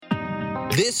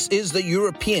This is the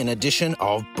European edition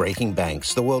of Breaking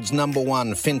Banks, the world's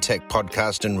 #1 fintech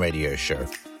podcast and radio show.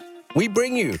 We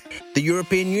bring you the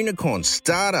European unicorns,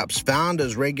 startups,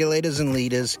 founders, regulators, and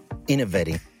leaders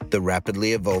innovating the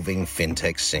rapidly evolving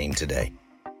fintech scene today.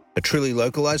 A truly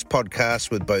localized podcast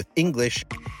with both English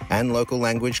and local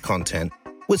language content,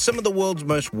 with some of the world's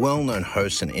most well-known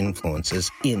hosts and influencers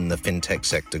in the fintech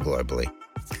sector globally.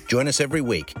 Join us every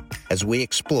week as we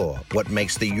explore what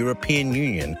makes the European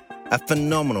Union a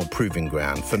phenomenal proving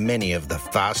ground for many of the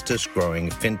fastest growing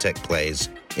fintech players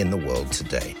in the world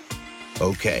today.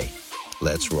 Okay,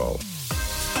 let's roll.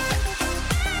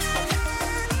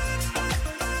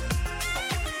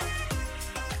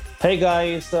 Hey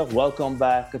guys, welcome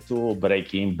back to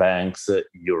Breaking Banks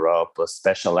Europe, a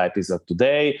special episode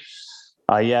today.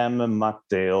 I am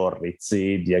Matteo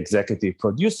Rizzi, the executive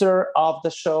producer of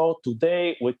the show.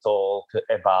 Today we talk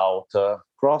about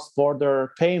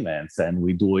cross-border payments, and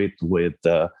we do it with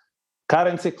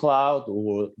Currency Cloud,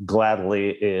 who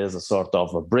gladly is sort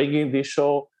of bringing this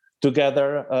show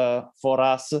together for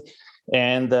us.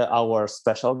 And our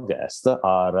special guests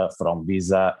are from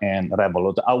Visa and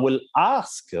Revolut. I will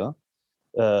ask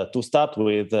to start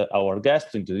with our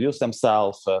guests to introduce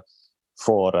themselves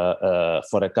for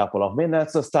a couple of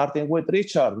minutes, starting with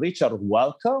Richard. Richard,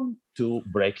 welcome to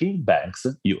Breaking Banks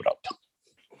Europe.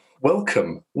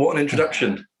 Welcome. What an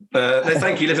introduction. No,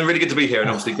 thank you. Listen, really good to be here, and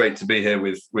obviously great to be here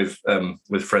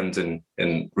with friends in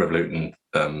Revolut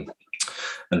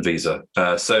and Visa.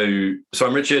 So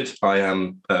I'm Richard. I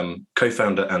am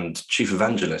co-founder and chief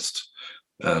evangelist,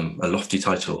 a lofty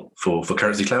title for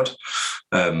Currency Cloud.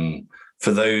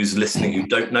 For those listening who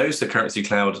don't know, so Currency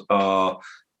Cloud are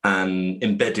an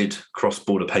embedded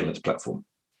cross-border payments platform.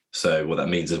 So what that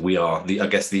means is we are the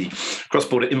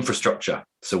cross-border infrastructure.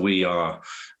 So we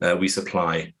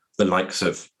supply the likes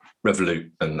of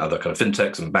Revolut and other kind of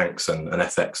fintechs and banks and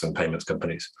FX and payments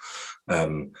companies.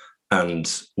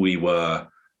 And we were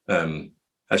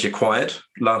actually acquired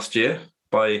last year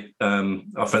by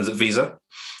our friends at Visa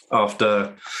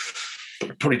after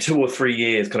probably 2 or 3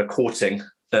 years kind of courting.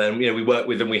 We worked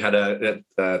with them. We had a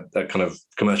kind of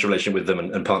commercial relationship with them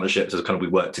and partnerships as kind of we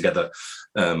worked together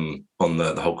on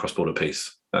the whole cross-border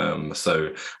piece.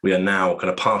 So we are now kind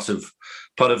of part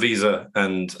of Visa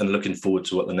and looking forward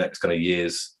to what the next kind of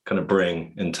years kind of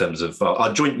bring in terms of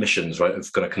our joint missions, right,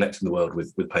 of kind of connecting the world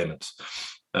with payments.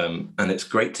 And it's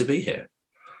great to be here.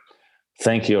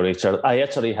 Thank you, Richard. I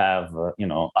actually have,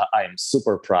 I am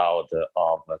super proud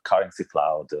of Currency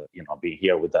Cloud, being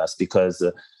here with us because,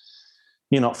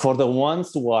 for the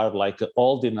ones who are like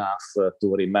old enough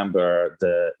to remember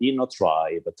the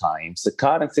InnoTribe times, the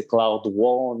Currency Cloud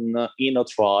won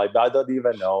InnoTribe. I don't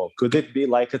even know. Could it be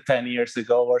like 10 years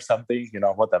ago or something?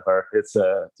 Whatever. It's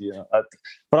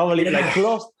probably like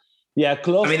close. Yeah,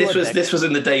 close. I mean, this was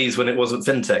in the days when it wasn't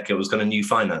fintech; it was kind of new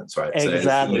finance, right?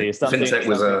 Exactly. So fintech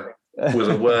was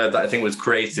a word that I think was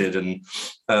created, and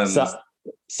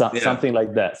something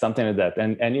like that.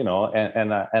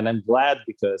 And I'm glad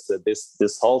because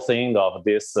this whole thing of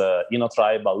this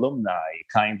InnoTribe alumni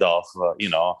kind of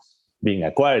being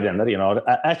acquired, and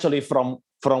actually from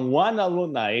one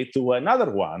alumni to another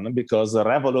one, because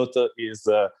Revolut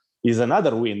is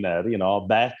another winner.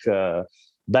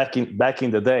 Back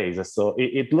in the days. So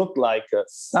it looked like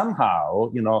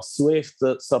somehow, Swift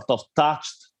sort of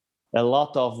touched a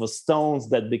lot of stones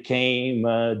that became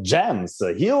gems.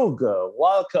 Hugh,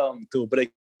 welcome to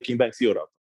Breaking Banks Europe.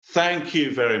 Thank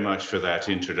you very much for that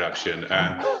introduction.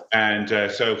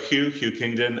 So Hugh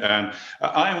Kingdon,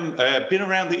 I've been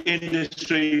around the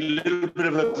industry, a little bit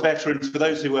of a veteran. For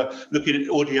those who are looking at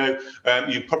audio,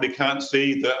 you probably can't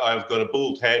see that I've got a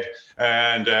bald head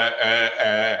and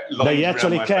they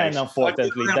actually can,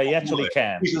 unfortunately. They actually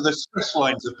can. These are the stress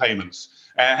lines of payments.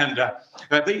 And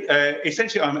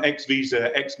essentially, I'm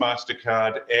ex-Visa,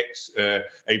 ex-MasterCard,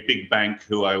 a big bank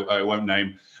who I won't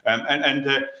name.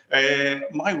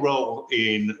 My role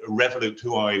in Revolut,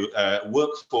 who I work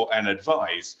for and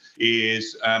advise,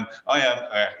 is I am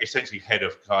essentially head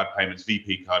of card payments,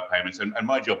 VP card payments, and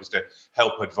my job is to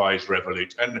help advise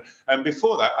Revolut. And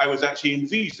before that, I was actually in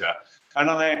Visa, and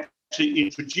I actually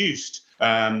introduced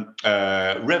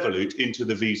Revolut into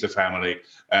the Visa family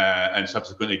and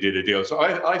subsequently did a deal. So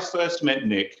I first met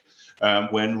Nick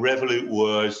when Revolut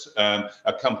was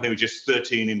a company with just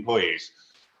 13 employees.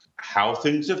 How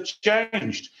things have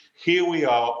changed. Here we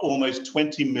are, almost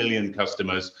 20 million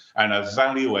customers and a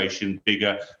valuation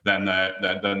bigger than the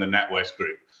NatWest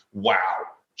Group. Wow,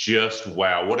 just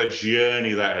wow. What a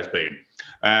journey that has been.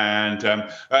 And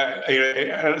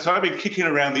so I've been kicking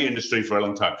around the industry for a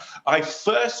long time. I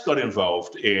first got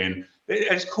involved in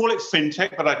let's call it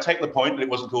fintech, but I take the point that it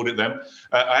wasn't called it then.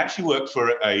 I actually worked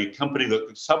for a company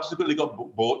that subsequently got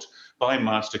bought by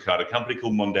MasterCard, a company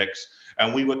called Mondex,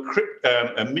 and we were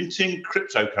minting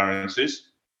cryptocurrencies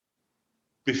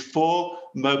before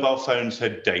mobile phones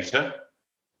had data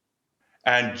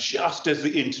and just as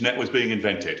the internet was being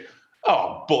invented.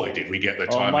 Oh boy, did we get the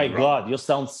timing my wrong. God, you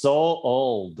sound so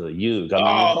old, you.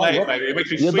 Mate, it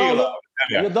makes me feel old.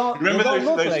 Remember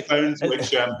those phones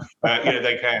which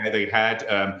they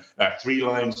had 3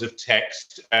 lines of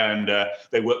text and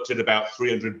they worked at about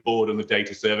 300 baud on the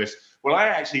data service. Well, I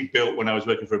actually built, when I was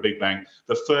working for a big bank,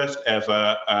 the first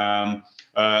ever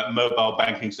mobile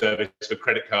banking service for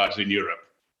credit cards in Europe.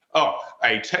 Oh,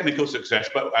 a technical success,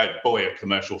 but boy, a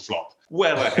commercial flop.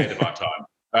 Well ahead of our time.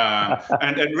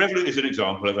 And Revolut is an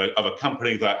example of a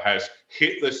company that has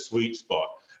hit the sweet spot,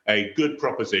 a good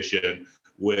proposition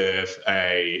with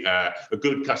a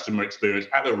good customer experience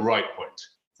at the right point.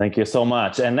 Thank you so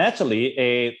much. And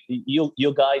actually,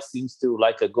 you guys seems to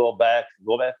go back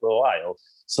a while.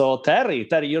 So Terry,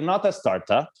 you're not a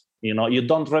startup. You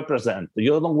don't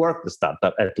work the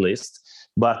startup at least,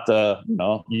 but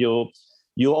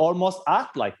you almost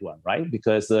act like one, right?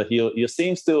 Because you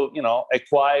seems to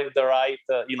acquire the right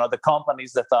the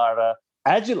companies that are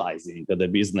agilizing the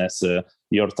business.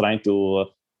 You're trying to,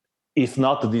 if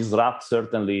not disrupt,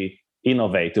 certainly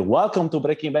innovate. Welcome to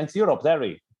Breaking Banks Europe,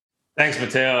 Terry. Thanks,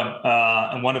 Matteo.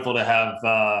 And wonderful to have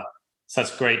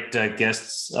such great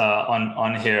guests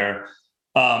on here.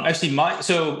 Actually,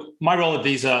 my role at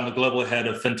Visa, I'm the global head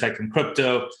of fintech and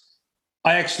crypto.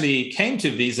 I actually came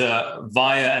to Visa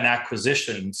via an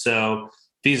acquisition. So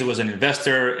Visa was an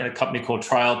investor in a company called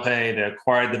TrialPay. They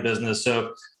acquired the business.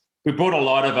 So we brought a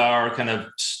lot of our kind of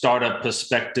startup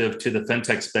perspective to the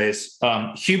fintech space.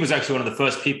 Hugh was actually one of the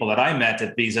first people that I met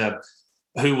at Visa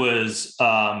who was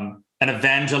an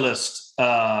evangelist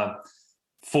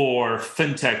for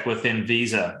fintech within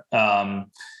Visa. And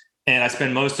I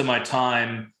spent most of my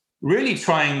time really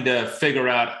trying to figure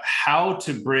out how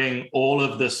to bring all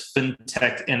of this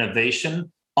fintech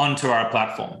innovation onto our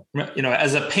platform.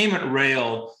 As a payment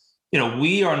rail,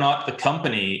 we are not the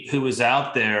company who is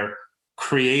out there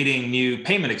creating new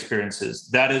payment experiences.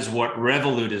 That is what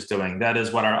Revolut is doing. That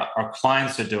is what our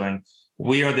clients are doing.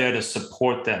 We are there to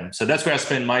support them. So that's where I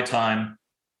spend my time.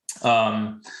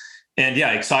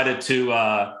 Excited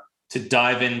to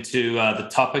dive into the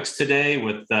topics today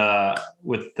with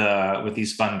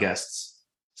these fun guests.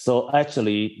 So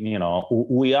actually,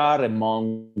 we are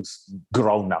amongst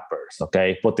grown-uppers,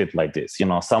 okay? Put it like this,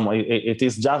 it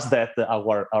is just that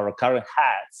our current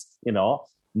hats,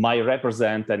 might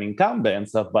represent an incumbent,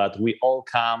 but we all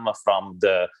come from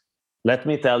let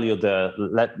me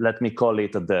call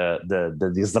it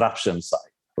the disruption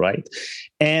side. Right.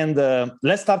 And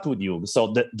let's start with you.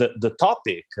 So the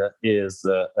topic is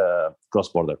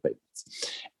cross-border payments.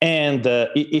 And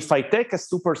if I take a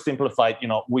super simplified,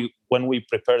 when we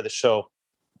prepare the show,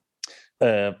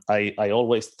 I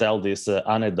always tell this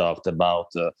anecdote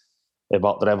about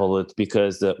Revolut,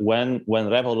 because when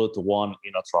Revolut won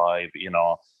Tribe,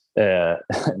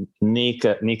 Nick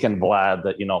and Vlad,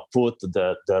 put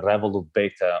the Revolut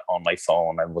beta on my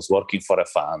phone. I was working for a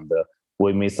fund.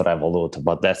 We miss Revolut,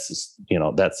 but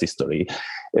that's history.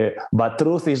 But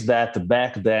truth is that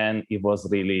back then it was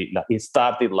really, it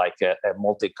started like a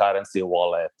multi-currency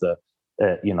wallet, to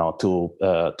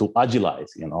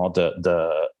agilize,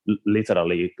 the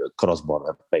literally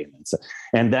cross-border payments.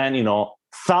 And then,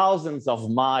 thousands of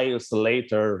miles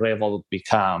later, Revolut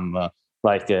become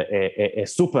like a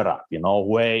super app,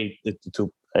 way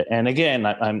to. And again,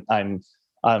 I'm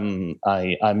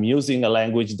using a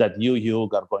language that you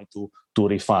are going to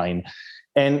refine,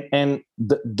 and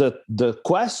the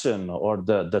question or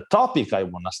the topic I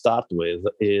want to start with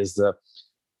is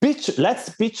let's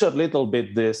picture a little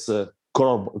bit this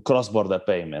cross-border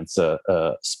payments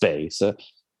space,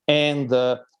 and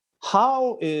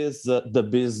how has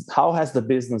the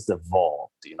business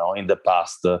evolved, in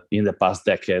the past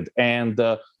decade, and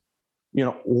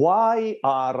why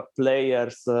are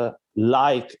players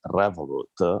like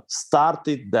Revolut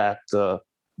started that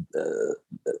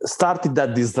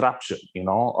disruption,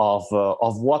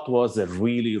 of what was a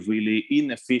really, really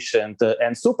inefficient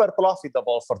and super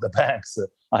profitable for the banks,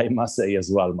 I must say as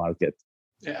well, market.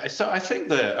 Yeah, so I think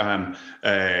that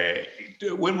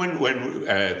when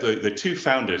the two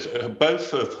founders,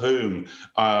 both of whom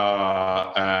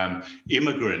are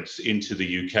immigrants into the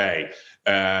UK,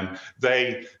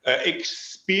 they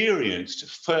experienced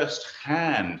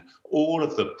firsthand all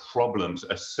of the problems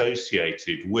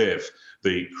associated with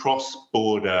the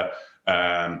cross-border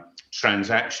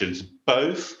transactions,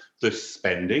 both the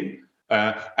spending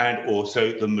and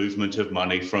also the movement of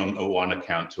money from one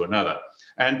account to another.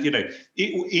 And,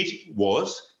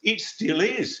 it still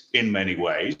is in many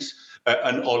ways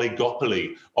an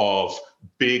oligopoly of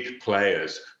big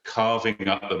players carving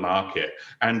up the market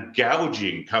and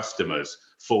gouging customers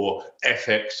for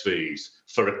FX fees,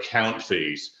 for account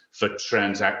fees, for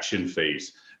transaction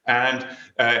fees. And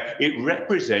it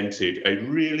represented a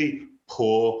really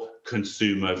poor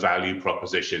consumer value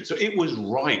proposition. So it was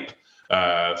ripe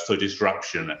for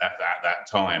disruption at that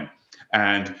time.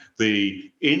 And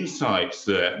the insights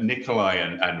that Nikolai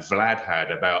and Vlad had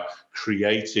about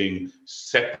creating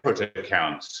separate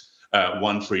accounts,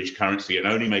 one for each currency, and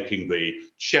only making the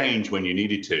change when you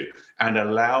needed to, and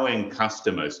allowing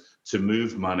customers to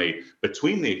move money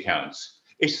between the accounts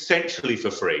essentially for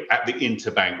free at the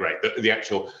interbank rate, the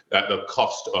actual the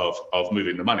cost of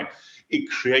moving the money. It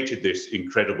created this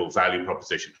incredible value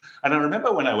proposition. And I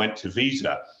remember when I went to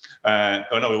Visa,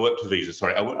 we worked for Visa,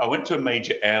 sorry. I went to a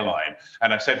major airline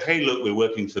and I said, hey, look, we're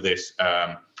working for this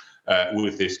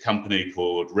with this company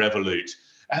called Revolut.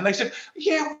 And they said,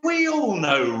 yeah, we all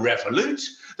know Revolut.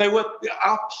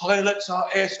 Our pilots, our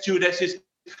air stewardesses,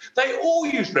 they all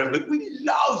use Revolut. We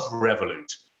love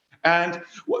Revolut. And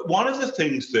one of the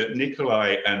things that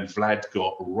Nikolai and Vlad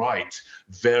got right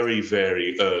very,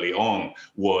 very early on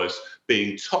was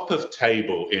being top of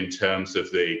table in terms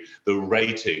of the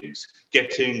ratings,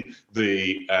 getting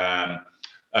the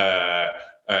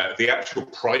actual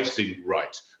pricing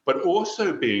right, but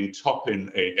also being top of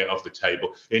the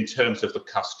table in terms of the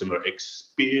customer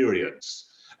experience.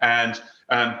 And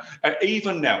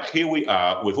even now, here we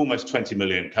are with almost 20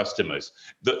 million customers.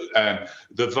 The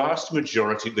vast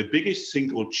majority, the biggest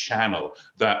single channel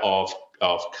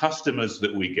of customers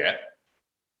that we get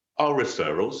are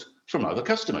referrals from other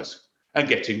customers and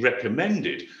getting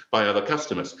recommended by other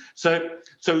customers. So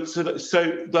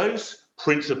those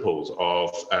principles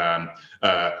of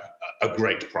a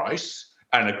great price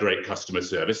and a great customer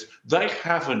service, they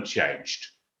haven't changed.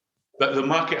 The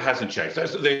market hasn't changed.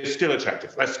 They're still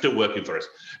attractive. That's still working for us.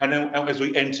 And then as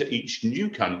we enter each new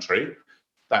country,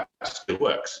 that still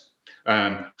works.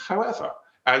 However,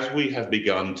 as we have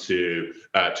begun to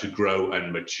grow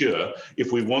and mature,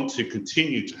 if we want to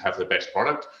continue to have the best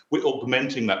product, we're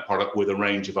augmenting that product with a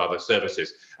range of other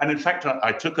services. And in fact,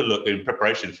 I took a look in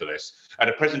preparation for this at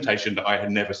a presentation that I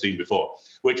had never seen before,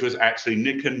 which was actually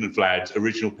Nick and Vlad's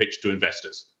original pitch to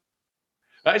investors.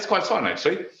 It's quite fun,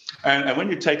 actually. And when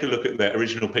you take a look at their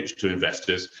original pitch to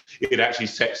investors, it actually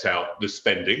sets out the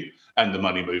spending and the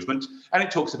money movement. And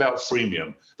it talks about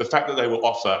freemium, the fact that they will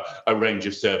offer a range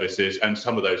of services and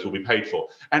some of those will be paid for.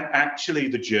 And actually,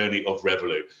 the journey of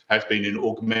Revolut has been in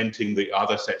augmenting the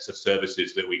other sets of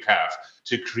services that we have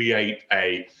to create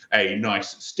a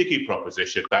nice, sticky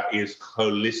proposition that is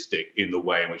holistic in the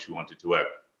way in which we want it to work.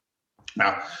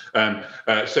 Now,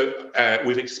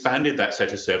 we've expanded that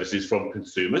set of services from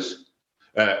consumers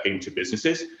into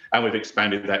businesses, and we've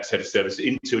expanded that set of services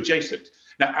into adjacent.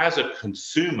 Now, as a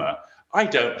consumer, I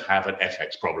don't have an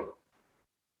FX problem.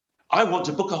 I want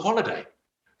to book a holiday.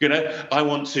 I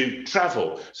want to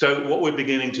travel. So what we're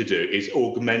beginning to do is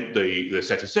augment the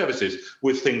set of services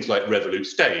with things like Revolut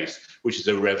Stays, which is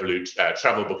a Revolut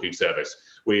travel booking service.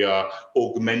 We are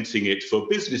augmenting it for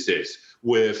businesses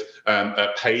with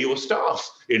pay your staff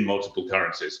in multiple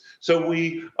currencies. So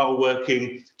we are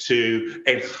working to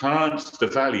enhance the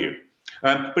value.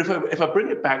 But if I bring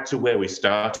it back to where we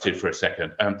started for a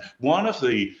second, one of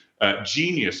the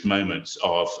genius moments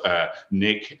of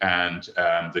Nick and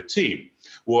the team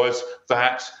was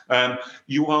that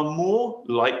you are more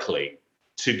likely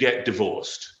to get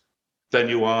divorced than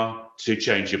you are to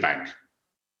change your bank.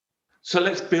 So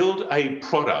let's build a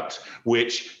product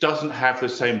which doesn't have the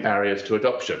same barriers to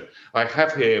adoption. I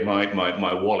have here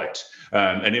my wallet,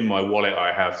 and in my wallet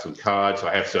I have some cards.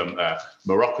 I have some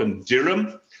Moroccan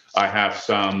dirham. I have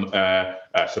some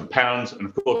pounds, and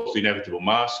of course the inevitable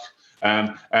mask.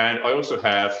 And I also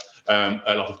have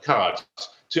a lot of cards.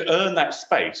 To earn that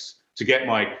space, to get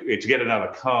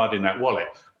another card in that wallet,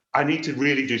 I need to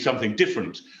really do something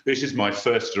different. This is my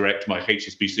First Direct, my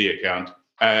HSBC account.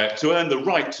 To earn the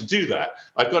right to do that,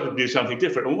 I've got to do something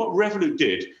different. And what Revolut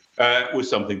did was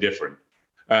something different.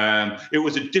 It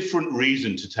was a different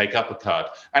reason to take up a card.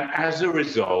 And as a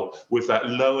result, with that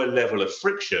lower level of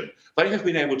friction, they have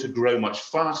been able to grow much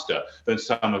faster than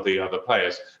some of the other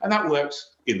players. And that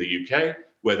works in the UK,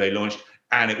 where they launched,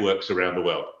 and it works around the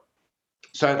world.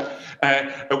 So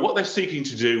what they're seeking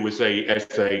to do as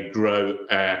they grow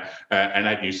and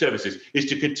add new services is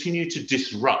to continue to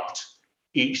disrupt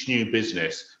each new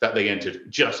business that they entered,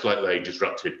 just like they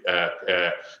disrupted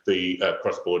the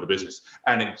cross-border business.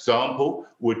 An example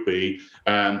would be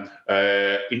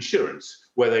insurance,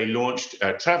 where they launched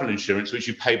travel insurance, which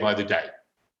you pay by the day.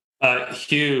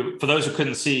 Hugh, for those who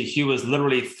couldn't see, Hugh was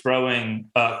literally throwing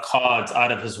cards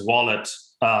out of his wallet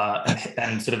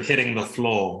and sort of hitting the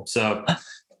floor. So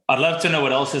I'd love to know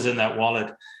what else is in that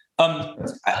wallet.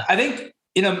 I think,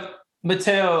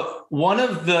 Matteo, one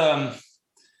of the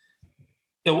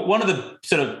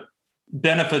sort of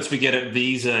benefits we get at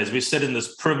Visa is we sit in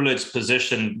this privileged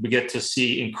position. We get to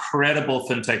see incredible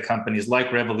fintech companies like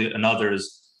Revolut and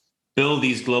others build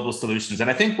these global solutions.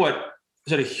 And I think what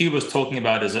sort of Hugh was talking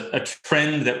about is a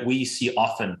trend that we see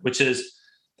often, which is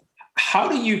how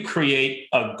do you create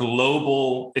a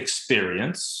global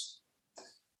experience,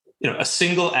 a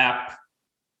single app,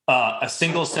 a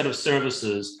single set of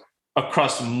services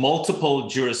across multiple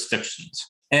jurisdictions.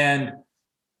 And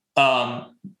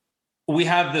we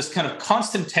have this kind of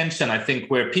constant tension, I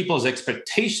think, where people's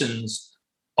expectations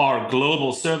are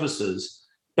global services,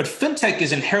 but fintech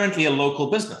is inherently a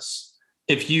local business.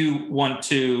 If you want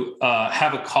to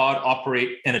have a card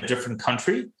operate in a different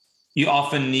country, you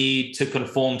often need to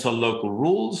conform to local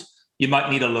rules. You might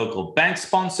need a local bank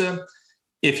sponsor.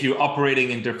 If you're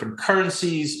operating in different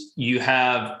currencies, you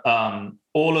have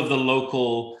all of the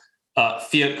local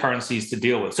fiat currencies to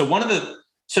deal with. So one of the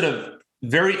sort of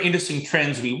very interesting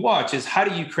trends we watch is how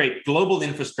do you create global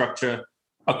infrastructure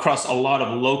across a lot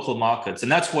of local markets?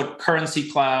 And that's what Currency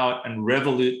Cloud and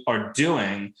Revolut are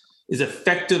doing, is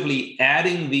effectively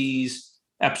adding these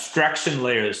abstraction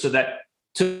layers so that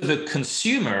to the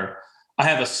consumer, I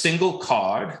have a single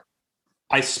card,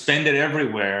 I spend it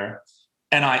everywhere,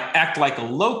 and I act like a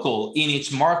local in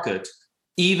each market,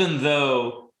 even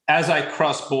though as I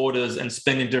cross borders and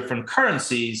spend in different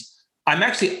currencies, I'm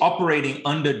actually operating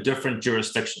under different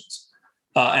jurisdictions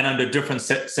and under different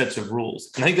sets of rules.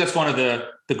 And I think that's one of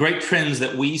the great trends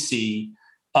that we see.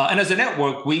 And as a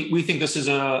network, we think this is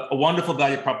a wonderful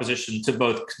value proposition to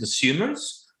both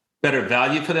consumers, better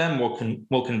value for them,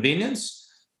 more convenience,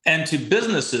 and to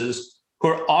businesses who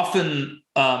are often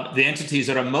the entities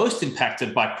that are most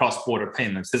impacted by cross-border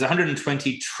payments. There's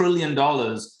 $120 trillion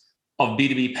of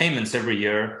B2B payments every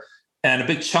year, and a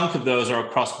big chunk of those are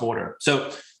cross-border.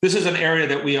 So this is an area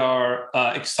that we are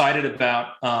excited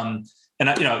about. And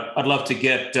I'd love to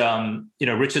get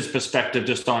Richard's perspective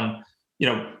just on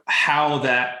how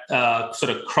that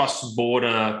sort of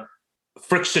cross-border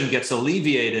friction gets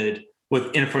alleviated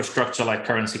with infrastructure like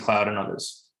Currency Cloud and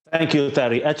others. Thank you,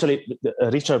 Terry. Actually,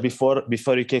 Richard,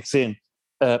 before he kicks in,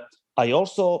 I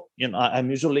also, I'm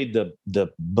usually the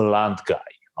blunt guy,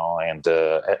 and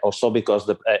also because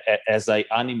as I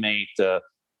animate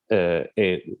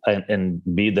and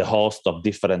be the host of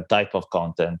different type of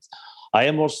content, I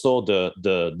am also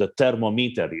the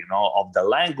thermometer, of the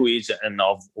language and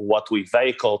of what we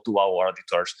vehicle to our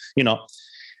auditors.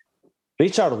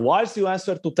 Richard, whilst you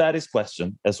answer to Terry's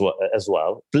question as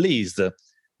well, please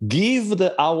give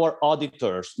our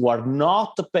auditors who are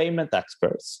not payment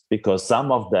experts, because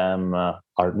some of them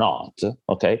are not,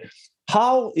 okay?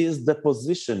 How is the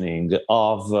positioning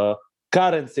of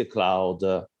Currency Cloud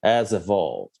has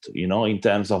evolved, in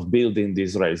terms of building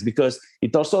these rails? Because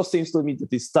it also seems to me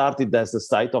that it started as a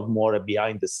site of more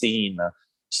behind the scene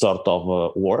sort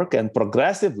of work, and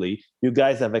progressively you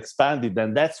guys have expanded,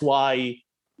 and that's why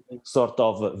sort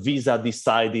of Visa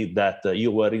decided that you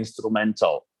were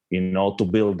instrumental, to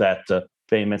build that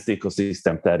payments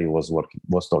ecosystem Terry was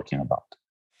talking about.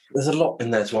 There's a lot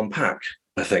in there to unpack,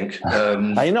 I think.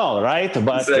 I know, right?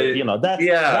 But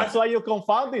that's why you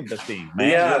confounded the team, man.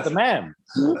 Yeah. You're the man.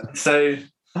 So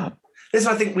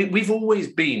listen, I think we've always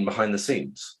been behind the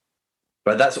scenes,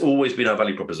 right? That's always been our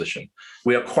value proposition.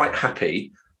 We are quite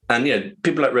happy. And,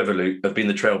 people like Revolut have been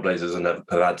the trailblazers and have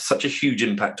had such a huge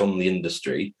impact on the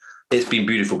industry. It's been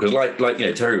beautiful because like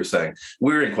Terry was saying,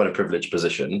 we're in quite a privileged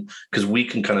position because we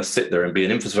can kind of sit there and be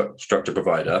an infrastructure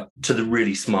provider to the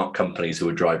really smart companies who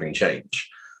are driving change.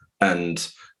 And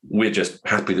we're just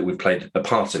happy that we've played a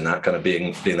part in that, kind of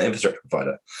being the infrastructure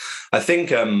provider. I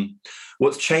think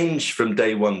what's changed from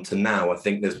day one to now, I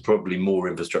think there's probably more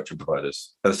infrastructure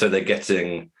providers. And so they're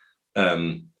getting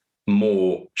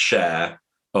more share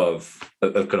of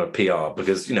kind of PR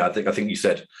because, I think you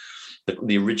said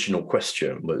the original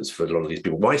question was for a lot of these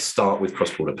people, why start with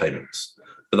cross-border payments?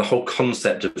 But the whole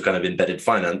concept of kind of embedded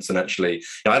finance, and actually,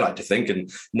 I like to think, and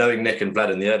knowing Nick and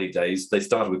Vlad in the early days, they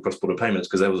started with cross-border payments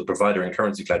because there was a provider in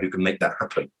Currency Cloud who can make that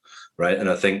happen, right? And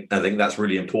I think that's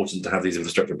really important to have these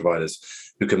infrastructure providers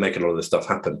who can make a lot of this stuff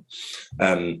happen.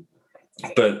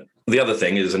 But the other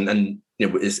thing is, and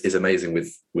is amazing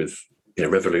with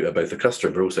Revolut are both a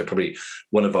customer, but also probably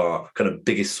one of our kind of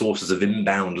biggest sources of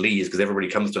inbound leads, because everybody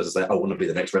comes to us and say, "I want to be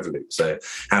the next Revolut." So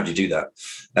how do you do that?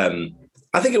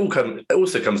 I think it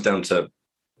also comes down to,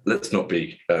 let's not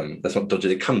dodge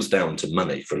it. It comes down to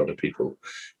money for a lot of people,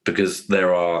 because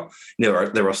there are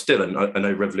still, and I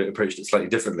know Revolut approached it slightly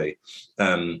differently,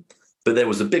 but there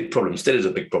was a big problem, still is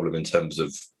a big problem in terms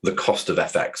of the cost of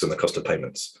FX and the cost of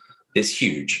payments. It's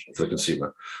huge for the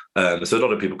consumer. So a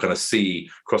lot of people kind of see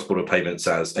cross-border payments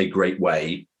as a great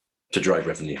way to drive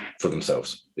revenue for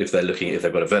themselves. If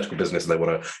they've got a vertical business and they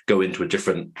want to go into a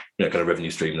different kind of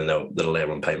revenue stream, then they'll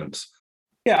layer on payments.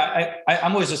 Yeah,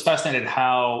 I'm always just fascinated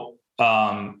how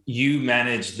you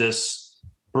manage this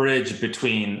bridge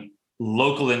between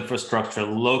local infrastructure,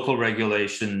 local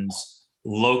regulations,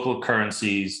 local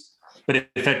currencies, but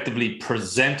effectively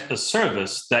present a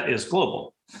service that is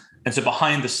global. And so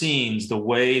behind the scenes, the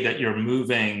way that you're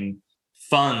moving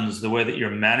funds, the way that you're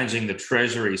managing the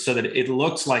treasury so that it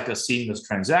looks like a seamless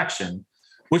transaction,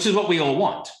 which is what we all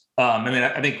want.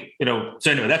 I think,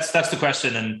 so anyway, that's the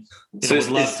question. And would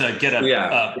love to get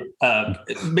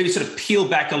maybe sort of peel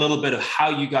back a little bit of how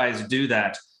you guys do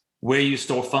that, where you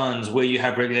store funds, where you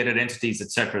have regulated entities,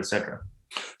 et cetera, et cetera.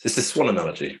 It's the swan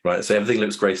analogy, right? So everything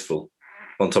looks graceful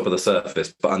on top of the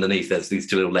surface, but underneath there's these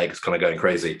two little legs kind of going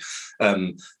crazy.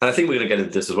 And I think we're going to get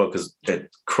into this as well, because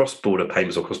cross-border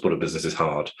payments or cross-border business is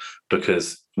hard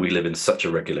because we live in such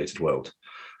a regulated world.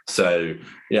 So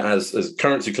as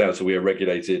Currency Cloud, so we are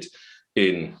regulated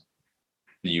in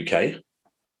the UK,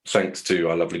 thanks to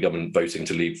our lovely government voting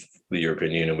to leave the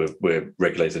European Union. We're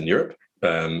regulated in Europe,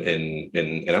 in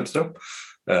Amsterdam.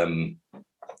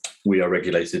 We are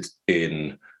regulated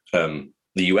in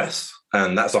the US,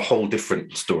 and that's a whole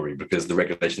different story, because the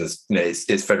regulation is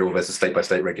it's federal versus state by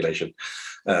state regulation,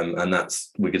 and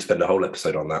we could spend a whole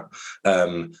episode on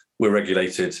that. We're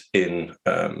regulated in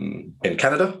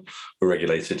Canada, we're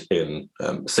regulated in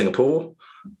Singapore,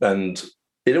 and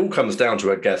it all comes down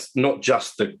to, I guess, not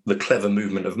just the clever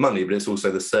movement of money, but it's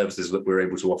also the services that we're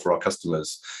able to offer our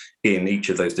customers in each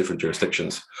of those different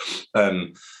jurisdictions.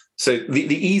 So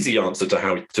the easy answer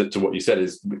to what you said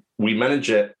is we manage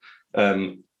it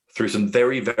through some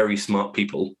very, very smart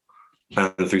people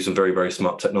and through some very, very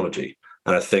smart technology.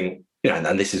 And I think,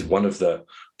 and this is one of the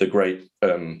great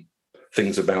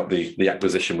things about the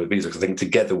acquisition with Visa, because I think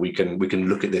together we can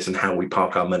look at this and how we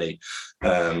park our money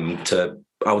to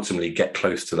ultimately get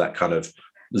close to that kind of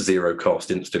zero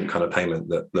cost, instant kind of payment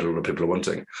that a lot of people are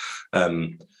wanting.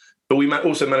 But we might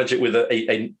also manage it with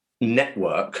a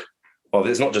network of,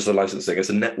 it's not just a licensing, it's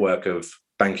a network of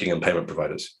banking and payment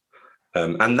providers.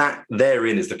 And that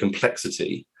therein is the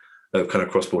complexity of kind of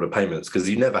cross-border payments, because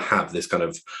you never have this kind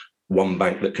of one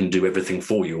bank that can do everything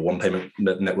for you, or one payment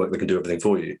network that can do everything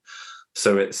for you.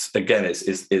 So it's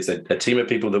a team of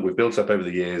people that we've built up over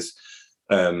the years,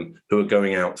 who are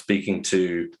going out speaking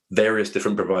to various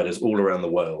different providers all around the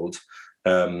world,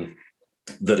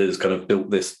 that has kind of built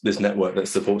this network that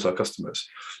supports our customers.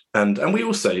 And we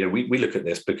also, we look at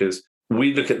this because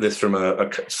we look at this from a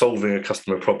solving a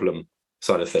customer problem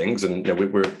side of things, and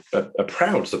we're a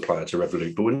proud supplier to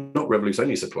Revolut, but we're not Revolut's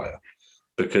only supplier,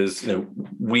 because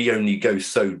we only go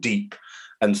so deep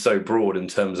and so broad in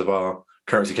terms of our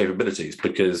currency capabilities,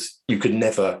 because you could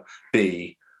never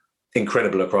be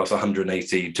incredible across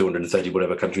 180, 230,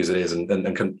 whatever countries it is,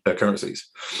 and currencies.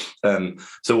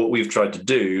 So what we've tried to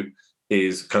do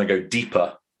is kind of go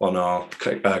deeper on our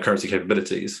currency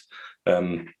capabilities.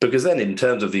 Because then in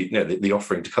terms of the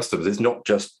offering to customers, it's not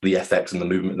just the FX and the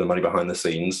movement of the money behind the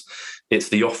scenes, it's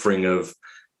the offering of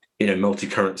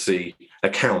multi-currency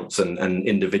accounts and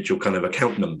individual kind of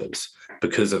account numbers,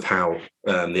 because of how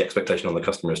the expectation on the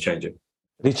customer is changing.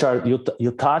 Richard,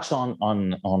 you touch on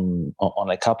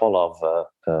a couple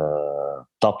of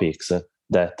topics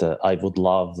that I would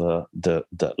love the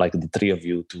three of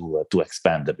you to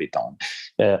expand a bit on.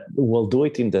 We'll do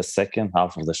it in the second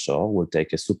half of the show. We'll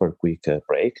take a super quick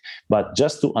break. But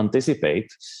just to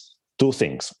anticipate, two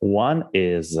things. One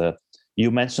is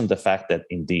you mentioned the fact that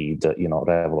indeed,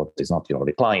 Revolut is not your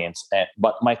client.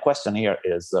 But my question here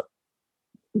is,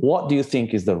 what do you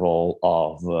think is the role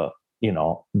of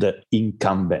the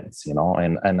incumbents, and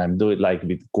I'm doing like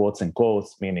with quotes and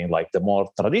quotes, meaning like the more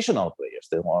traditional players,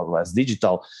 the more or less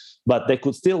digital, but they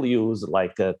could still use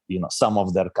some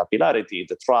of their capillarity,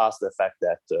 the trust, the fact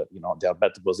that, they are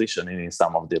better positioned in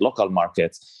some of the local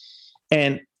markets.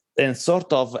 And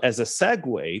sort of as a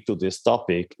segue to this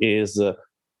topic is,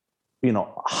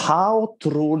 how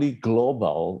truly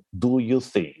global do you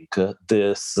think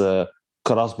this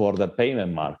cross-border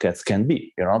payment markets can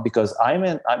be, because I'm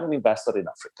an investor in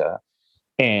Africa,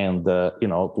 And,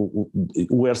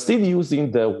 we're still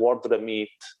using the World Remit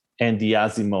and the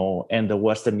Asimo and the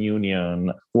Western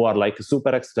Union, who are like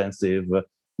super expensive,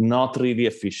 not really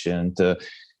efficient.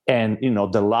 And,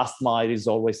 the last mile is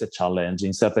always a challenge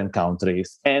in certain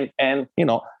countries.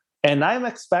 And I'm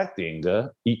expecting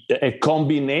a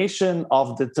combination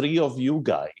of the three of you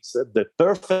guys, the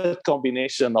perfect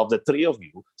combination of the three of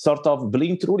you, sort of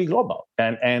being truly global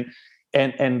and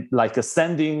like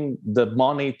sending the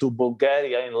money to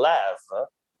Bulgaria in Lev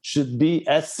should be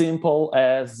as simple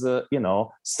as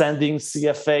sending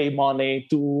CFA money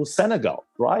to Senegal,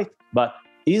 right? But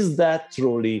is that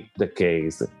truly the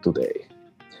case today?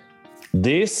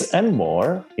 This and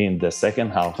more in the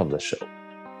second half of the show.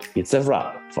 It's a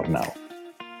wrap for now.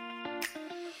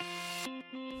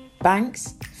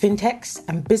 Banks, fintechs,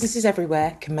 and businesses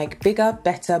everywhere can make bigger,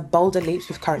 better, bolder leaps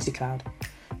with Currency Cloud.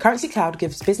 Currency Cloud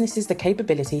gives businesses the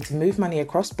capability to move money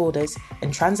across borders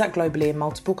and transact globally in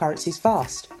multiple currencies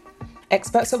fast.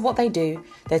 Experts at what they do,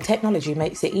 their technology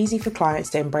makes it easy for clients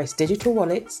to embrace digital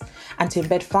wallets and to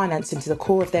embed finance into the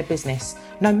core of their business,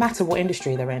 no matter what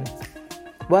industry they're in.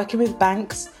 Working with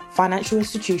banks, financial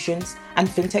institutions, and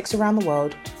fintechs around the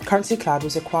world, Currency Cloud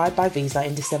was acquired by Visa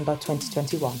in December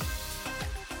 2021.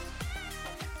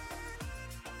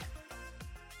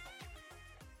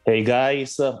 Hey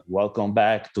guys, welcome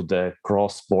back to the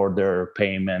Cross-Border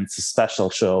Payments special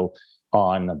show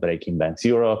on Breaking Banks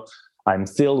Europe. I'm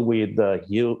still with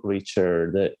you,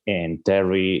 Richard, and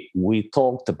Terry. We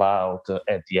talked about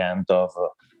at the end of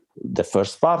the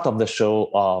first part of the show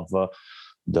of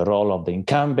the role of the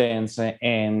incumbents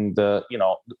and,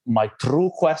 my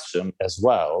true question as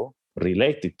well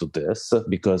related to this,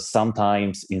 because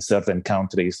sometimes in certain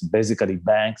countries, basically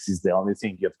banks is the only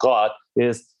thing you've got,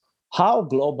 is how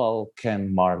global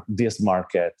can this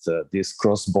market, this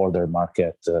cross-border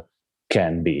market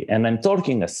can be. And I'm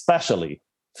talking especially,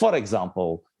 for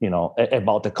example,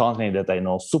 about a continent that I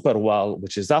know super well,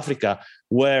 which is Africa,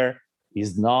 where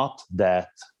it's not that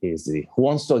easy. Who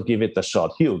wants to give it a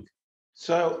shot? Hugh.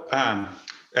 So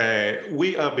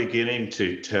we are beginning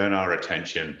to turn our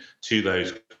attention to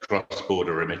those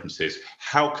cross-border remittances.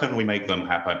 How can we make them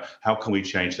happen? How can we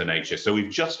change the nature? So we've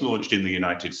just launched in the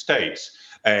United States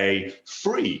a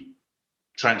free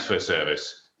transfer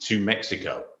service to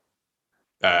Mexico,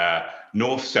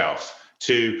 north-south,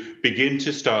 to begin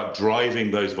to start driving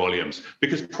those volumes,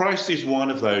 because price is one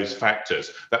of those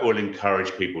factors that will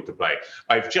encourage people to play.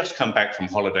 I've just come back from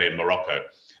holiday in Morocco,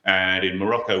 and in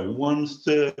Morocco,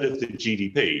 1/3 of the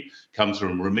GDP comes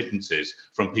from remittances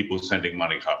from people sending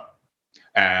money home.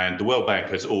 And the World Bank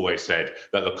has always said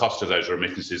that the cost of those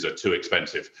remittances are too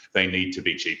expensive. They need to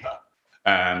be cheaper.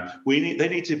 They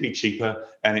need to be cheaper,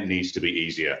 and it needs to be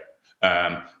easier.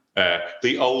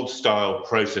 The old style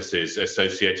processes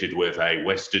associated with a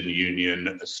Western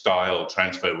Union style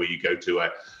transfer, where you go to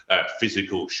a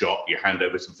physical shop, you hand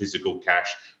over some physical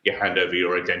cash, you hand over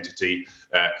your identity,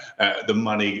 the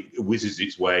money whizzes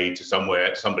its way to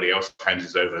somewhere, somebody else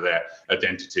hands over their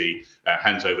identity,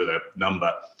 hands over their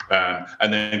number,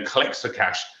 and then collects the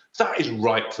cash. That is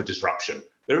ripe for disruption.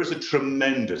 There is a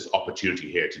tremendous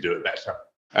opportunity here to do it better.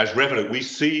 As Revolut, we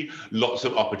see lots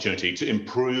of opportunity to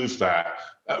improve that,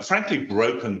 frankly,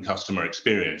 broken customer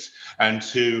experience and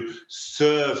to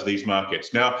serve these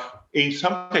markets. Now, in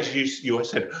some cases, you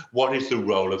said, what is the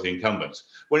role of the incumbents?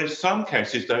 Well, in some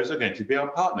cases, those are going to be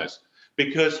our partners,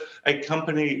 because a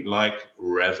company like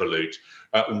Revolut,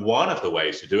 one of the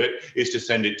ways to do it is to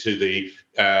send it to the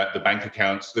bank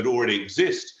accounts that already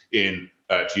exist in,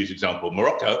 to use example,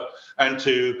 Morocco, and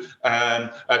to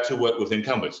work with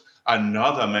incumbents.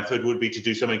 Another method would be to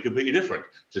do something completely different,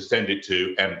 to send it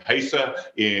to M-Pesa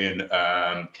in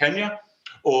Kenya,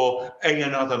 or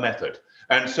another method.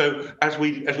 And so as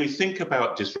we think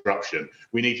about disruption,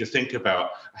 we need to think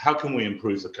about how can we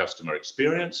improve the customer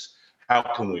experience? How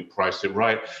can we price it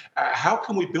right? How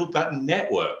can we build that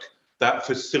network that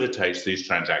facilitates these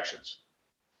transactions?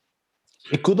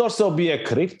 It could also be a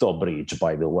crypto bridge,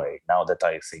 by the way, now that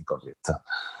I think of it.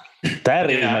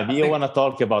 Terry, maybe you want to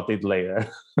talk about it later.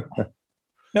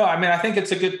 No, I mean, I think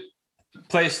it's a good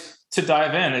place to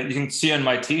dive in. You can see on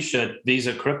my T-shirt,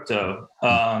 Visa Crypto.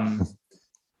 I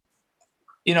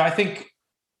think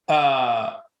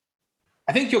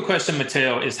your question,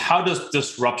 Matteo, is how does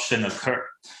disruption occur?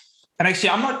 And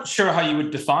actually, I'm not sure how you would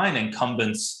define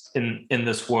incumbents in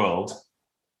this world.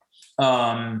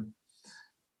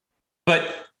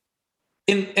 But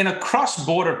in a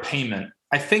cross-border payment,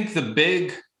 I think the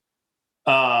big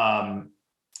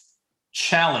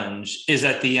challenge is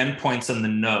at the endpoints and the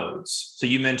nodes. So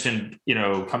you mentioned,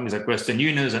 companies like Western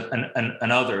Union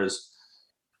and others.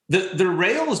 the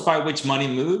rails by which money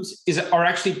moves are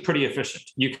actually pretty efficient.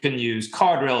 You can use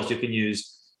card rails, you can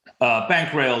use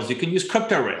bank rails, you can use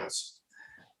crypto rails.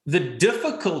 The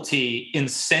difficulty in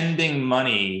sending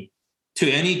money to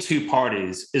any two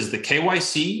parties is the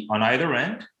KYC on either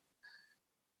end.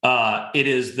 It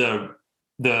is the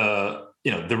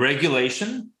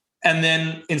regulation, and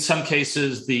then in some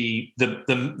cases the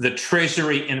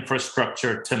treasury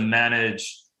infrastructure to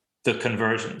manage the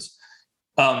conversions.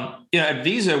 At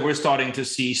Visa, we're starting to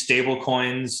see stable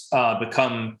coins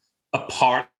become a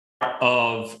part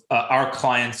of our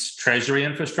clients' treasury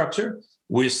infrastructure.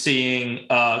 We're seeing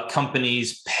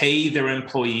companies pay their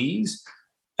employees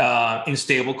in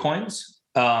stable coins.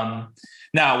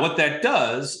 Now, what that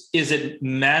does is it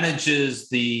manages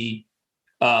the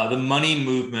money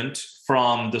movement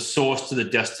from the source to the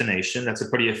destination. That's a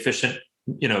pretty efficient,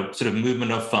 sort of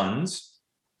movement of funds.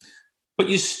 But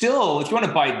you still, if you want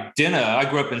to buy dinner, I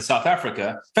grew up in South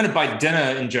Africa. If you want to buy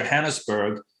dinner in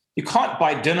Johannesburg, you can't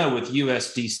buy dinner with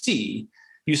USDC.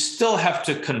 You still have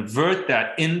to convert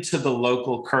that into the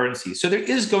local currency. So there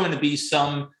is going to be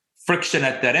some friction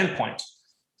at that endpoint.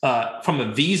 From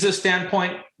a Visa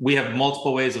standpoint, we have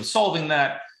multiple ways of solving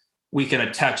that. We can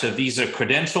attach a Visa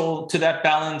credential to that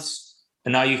balance.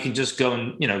 And now you can just go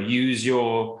and, use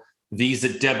your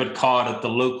Visa debit card at the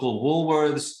local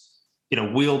Woolworths.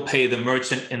 We'll pay the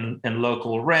merchant in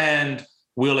local rand.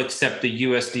 We'll accept the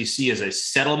USDC as a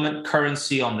settlement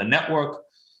currency on the network.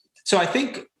 So I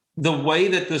think the way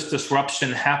that this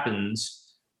disruption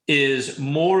happens is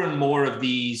more and more of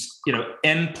these,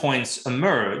 endpoints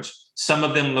emerge. Some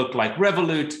of them look like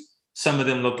Revolut. Some of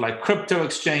them look like crypto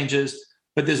exchanges.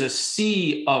 But there's a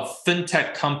sea of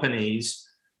fintech companies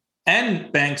and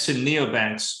banks and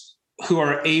neobanks who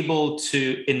are able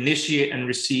to initiate and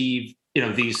receive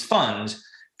these funds,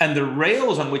 and the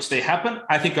rails on which they happen,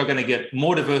 I think, are going to get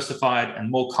more diversified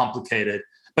and more complicated.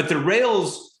 But the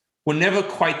rails were never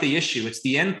quite the issue. It's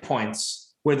the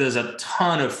endpoints where there's a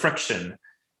ton of friction.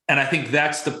 And I think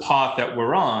that's the path that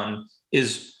we're on,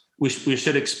 is we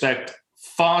should expect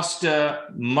faster,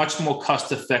 much more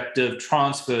cost-effective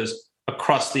transfers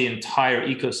across the entire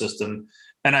ecosystem.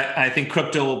 And I think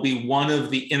crypto will be one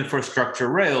of the infrastructure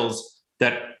rails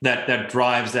that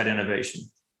drives that innovation.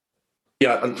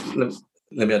 Yeah,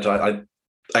 let me add.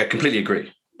 I completely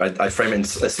agree. I frame it in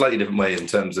a slightly different way in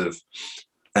terms of,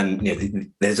 and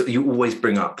you always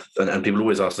bring up, and people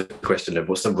always ask the question of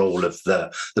what's the role of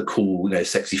the cool,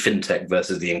 sexy fintech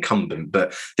versus the incumbent.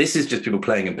 But this is just people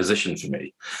playing in position for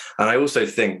me. And I also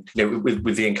think,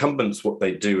 with the incumbents, what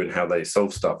they do and how they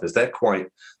solve stuff is they're quite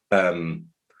kind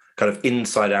of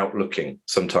inside out looking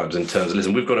sometimes in terms of,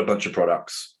 listen, we've got a bunch of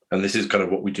products, and this is kind of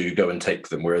what we do, go and take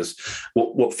them. Whereas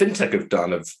what fintech have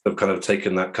done have kind of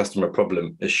taken that customer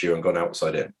problem issue and gone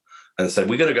outside in and said,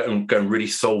 we're going to go and really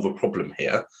solve a problem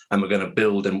here. And we're going to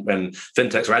build, and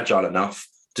fintechs are agile enough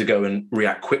to go and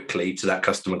react quickly to that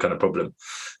customer kind of problem.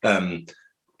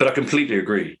 But I completely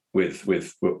agree with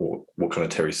what kind of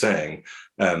Terry's saying.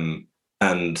 And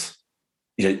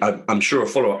I'm sure a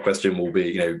follow-up question will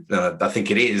be, I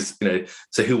think it is,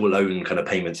 so who will own kind of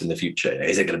payments in the future?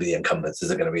 Is it going to be the incumbents?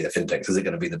 Is it going to be the fintechs? Is it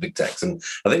going to be the big techs? And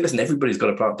I think, listen, everybody's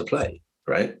got a part to play,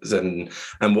 right? And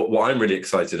what I'm really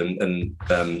excited, and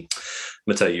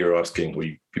Matteo, you're asking,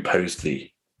 we posed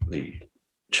the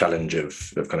challenge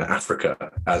of kind of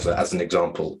Africa as an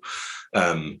example,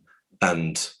 what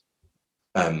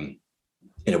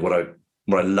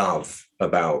I love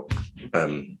about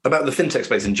the fintech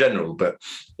space in general, but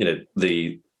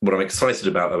what I'm excited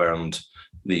about around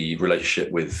the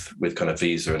relationship with kind of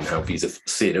Visa and how Visa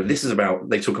see it. This is about,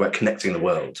 they talk about connecting the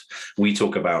world. We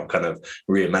talk about kind of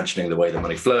reimagining the way the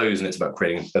money flows, and it's about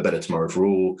creating a better tomorrow for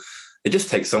all. It just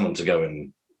takes someone to go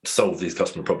and solve these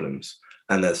customer problems.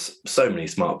 And there's so many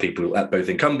smart people at both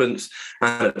incumbents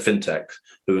and at fintech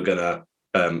who are going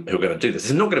to do this.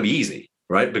 It's not going to be easy,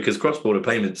 right? Because cross-border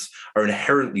payments are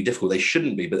inherently difficult. They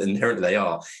shouldn't be, but inherently they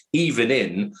are. Even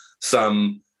in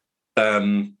some,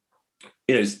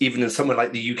 even in somewhere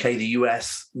like the UK, the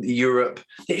US, Europe,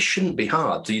 it shouldn't be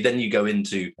hard. So then you go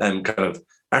into kind of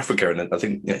Africa, and I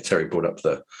think Terry brought up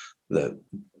the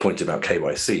point about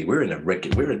KYC. We're in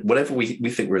whatever we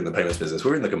think we're in the payments business,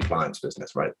 we're in the compliance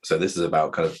business, right? So this is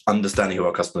about kind of understanding who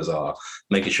our customers are,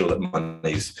 making sure that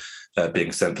money's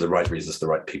being sent for the right reasons to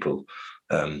the right people.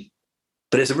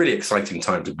 But it's a really exciting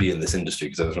time to be in this industry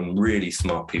because there's some really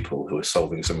smart people who are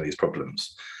solving some of these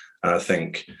problems. And I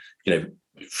think,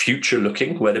 future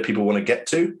looking, where do people want to get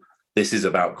to? This is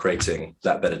about creating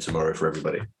that better tomorrow for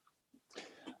everybody.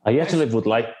 I actually would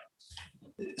like...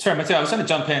 Sorry, Matteo, I was going to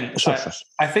jump in. Sure.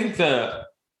 I think the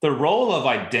the role of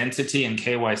identity and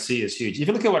KYC is huge. If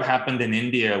you look at what happened in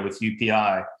India with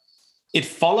UPI, it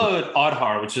followed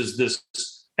Aadhaar, which is this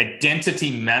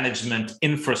identity management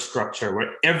infrastructure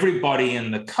where everybody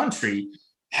in the country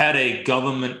had a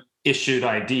government-issued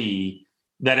ID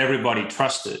that everybody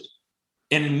trusted.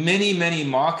 In many, many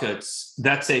markets,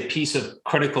 that's a piece of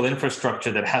critical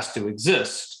infrastructure that has to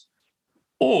exist,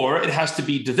 or it has to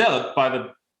be developed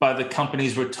by the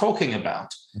companies we're talking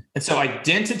about. And so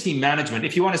identity management,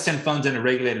 if you want to send funds in a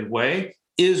regulated way,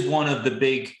 is one of the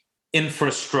big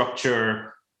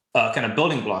infrastructure kind of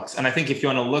building blocks. And I think if you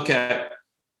want to look at,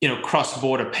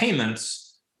 cross-border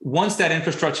payments, once that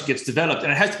infrastructure gets developed,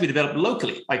 and it has to be developed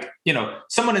locally, like,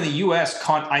 someone in the US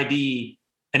can't ID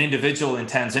an individual in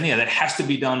Tanzania. That has to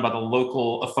be done by the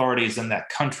local authorities in that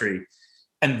country.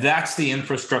 And that's the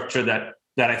infrastructure that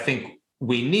I think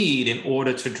we need in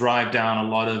order to drive down a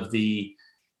lot of the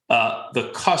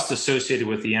cost associated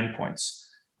with the endpoints.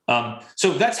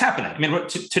 So that's happening. I mean,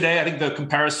 today, I think the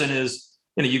comparison is,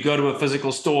 you go to a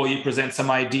physical store, you present some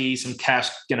ID, some cash,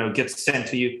 gets sent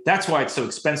to you. That's why it's so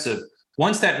expensive.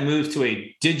 Once that moves to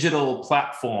a digital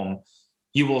platform,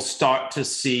 you will start to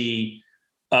see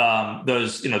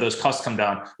those costs come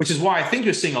down, which is why I think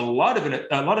you're seeing a lot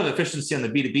of efficiency on the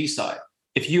B2B side.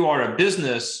 If you are a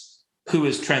business who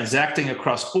is transacting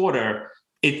across border,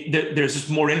 there's just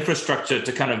more infrastructure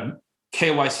to kind of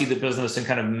KYC the business and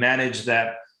kind of manage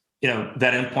that,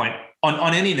 that endpoint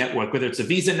on any network, whether it's a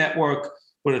Visa network,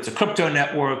 whether it's a crypto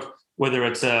network, whether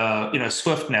it's a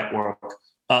Swift network.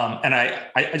 And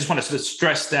I just want to sort of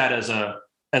stress that as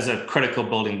a critical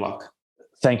building block.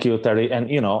 Thank you, Terry. And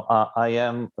I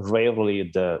am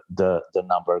rarely the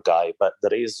number guy, but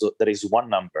there is one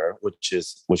number which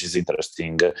is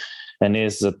interesting, and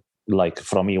is like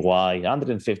from EY,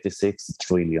 $156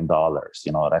 trillion.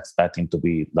 Are expecting to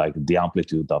be like the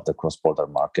amplitude of the cross-border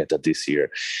market this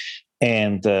year,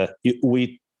 and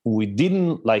we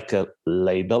didn't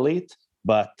label it,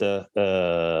 but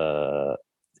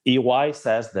EY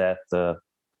says that.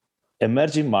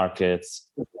 Emerging markets,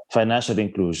 financial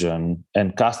inclusion,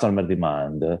 and customer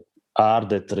demand are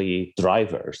the three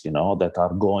drivers, that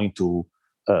are going to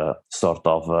sort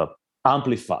of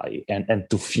amplify and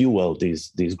to fuel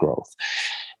this growth.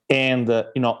 And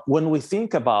when we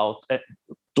think about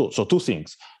two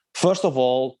things. First of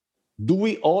all, do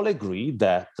we all agree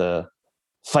that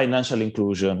financial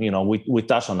inclusion, we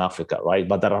touch on Africa, right?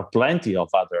 But there are plenty of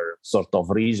other sort of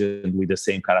regions with the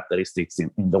same characteristics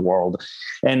in the world.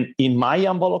 And in my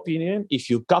humble opinion,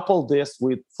 if you couple this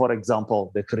with, for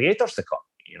example, the creators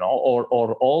economy, or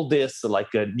all this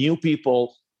new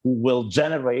people who will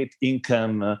generate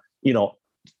income, in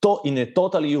a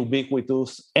totally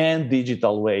ubiquitous and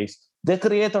digital ways, the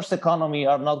creators economy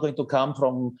are not going to come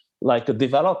from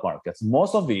developed markets.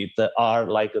 Most of it are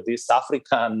these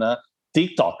African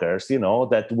TikTokers,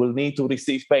 that will need to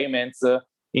receive payments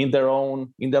in their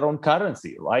own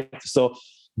currency, right? So,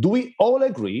 do we all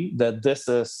agree that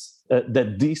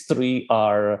that these three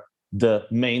are the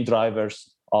main drivers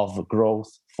of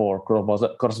growth for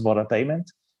cross-border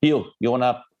payment? You want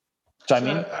to chime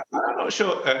in? I'm not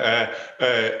sure they're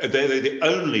the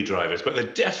only drivers, but they're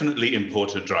definitely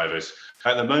important drivers.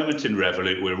 At the moment in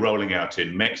Revolut, we're rolling out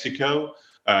in Mexico,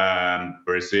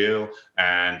 Brazil,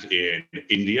 and in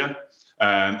India.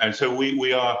 And so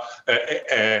we are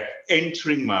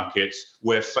entering markets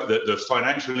where the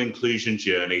financial inclusion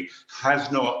journey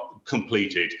has not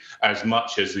completed as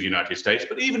much as the United States.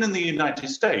 But even in the United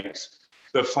States,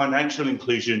 the financial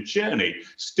inclusion journey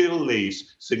still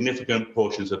leaves significant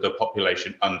portions of the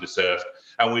population underserved.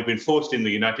 And we've been forced in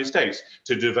the United States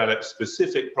to develop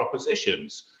specific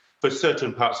propositions for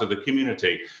certain parts of the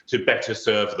community to better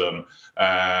serve them,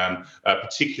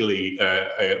 particularly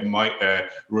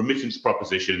remittance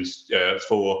propositions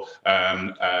for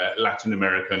Latin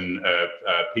American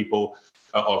people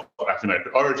of Latin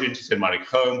American origin to send money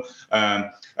home.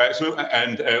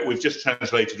 We've just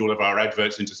translated all of our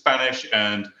adverts into Spanish,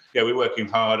 and we're working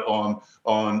hard on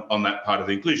that part of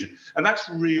the inclusion. And that's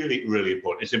really, really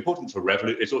important. It's important for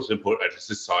Revolut. It's also important at a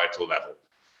societal level.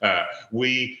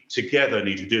 We together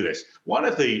need to do this. One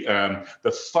of the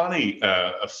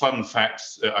fun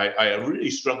facts I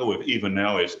really struggle with even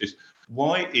now is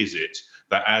why is it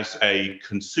that as a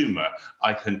consumer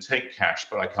I can take cash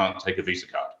but I can't take a Visa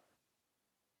card?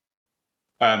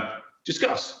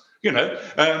 Discuss.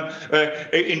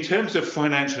 In terms of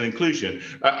financial inclusion,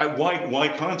 why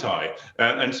can't I?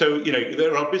 And so,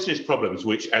 there are business problems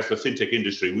which, as the fintech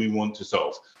industry, we want to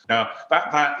solve. Now,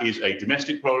 that is a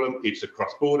domestic problem. It's a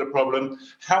cross-border problem.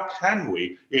 How can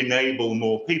we enable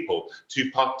more people to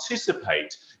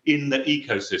participate in the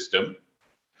ecosystem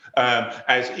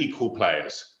as equal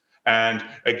players? And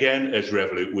again, as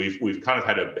Revolut, we've kind of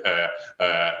had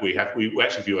we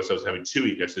actually view ourselves as having two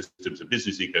ecosystems: a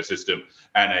business ecosystem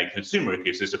and a consumer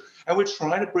ecosystem, and we're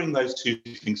trying to bring those two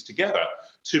things together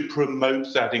to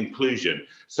promote that inclusion,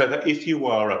 so that if you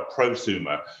are a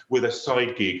prosumer with a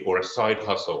side gig or a side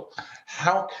hustle,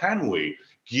 how can we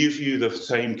give you the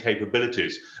same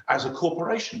capabilities as a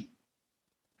corporation?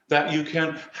 That you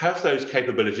can have those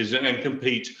capabilities and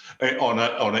compete on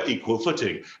an equal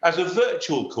footing as a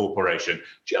virtual corporation,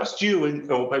 just you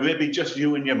or maybe just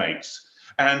you and your mates.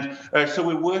 And so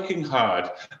we're working hard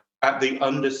at the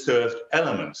underserved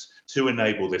elements to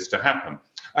enable this to happen.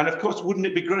 And of course, wouldn't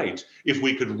it be great if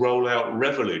we could roll out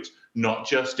Revolut, not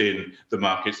just in the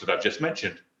markets that I've just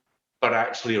mentioned, but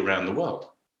actually around the world?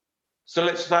 So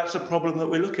that's a problem that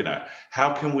we're looking at.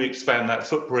 How can we expand that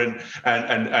footprint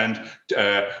and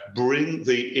bring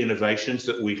the innovations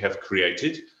that we have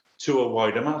created to a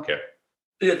wider market?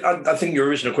 Yeah, I think your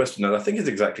original question, I think is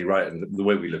exactly right. And the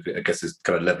way we look at it, I guess, is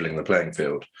kind of leveling the playing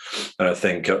field. And I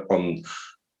think on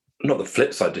not the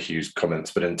flip side to Hugh's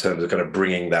comments, but in terms of kind of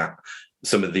bringing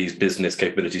some of these business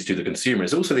capabilities to the consumer,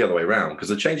 is also the other way around, because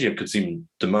the changing of consumer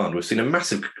demand, we've seen a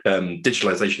massive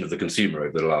digitalization of the consumer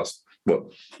over the last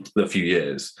a few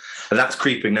years, and that's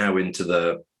creeping now into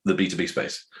the B2B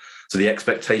space. So the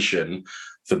expectation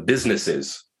for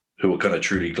businesses who are kind of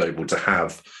truly global to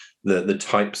have the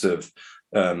types of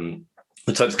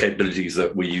capabilities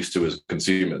that we're used to as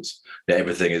consumers.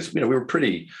 Everything is, we were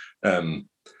pretty,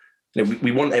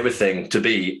 we want everything to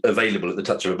be available at the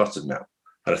touch of a button now,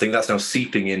 and I think that's now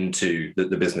seeping into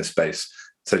the business space.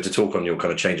 So to talk on your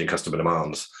kind of changing customer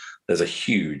demands, there's a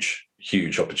huge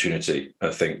opportunity, I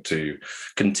think, to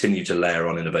continue to layer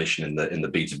on innovation in the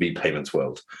B2B payments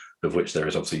world, of which there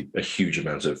is obviously a huge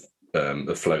amount of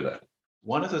flow there.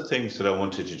 One of the things that I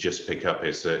wanted to just pick up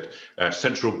is that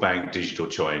central bank digital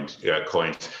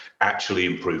coins actually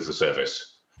improve the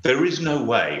service. There is no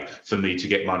way for me to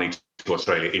get money to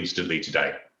Australia instantly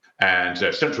today. And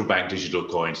central bank digital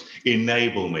coins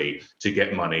enable me to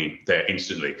get money there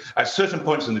instantly. At certain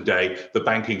points in the day, the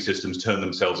banking systems turn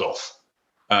themselves off.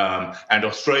 And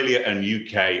Australia and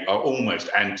UK are almost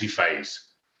anti-phase.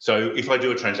 So if I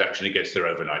do a transaction, it gets there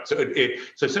overnight.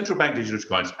 So central bank digital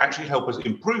coins actually help us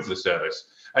improve the service.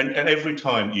 And every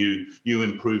time you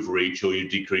improve reach or you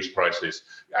decrease prices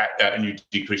and you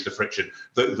decrease the friction,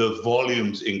 the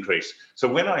volumes increase. So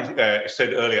when I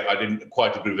said earlier I didn't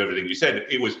quite agree with everything you said,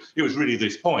 it was really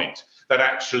this point that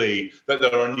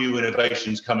there are new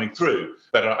innovations coming through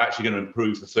that are actually going to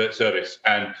improve the service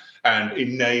and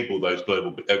enable those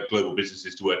global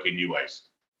businesses to work in new ways.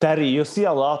 Terry, you see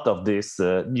a lot of these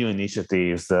new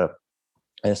initiatives,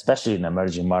 especially in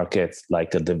emerging markets,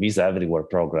 like the Visa Everywhere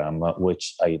program,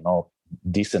 which I know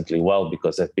decently well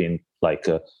because I've been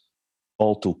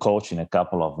all to coach in a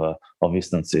couple of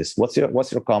instances. What's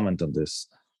your comment on this?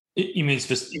 You mean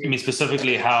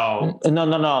specifically how?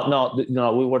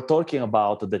 No. We were talking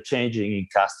about the changing in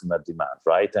customer demand,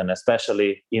 right? And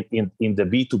especially in the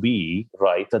B2B,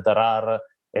 right? There are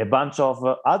a bunch of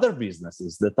other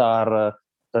businesses that are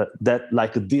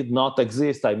that did not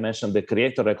exist. I mentioned the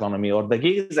creator economy or the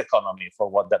gigs economy for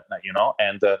what that,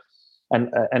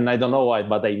 and I don't know why,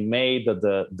 but I made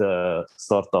the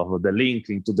sort of the link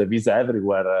into the Visa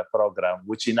Everywhere program,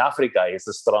 which in Africa is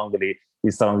strongly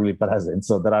present.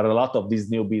 So there are a lot of these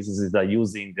new businesses that are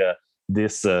using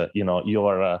this,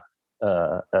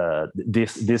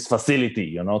 this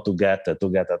facility, to get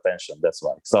attention. That's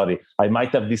why. Sorry, I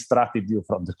might have distracted you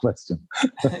from the question.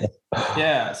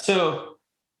 Yeah. So,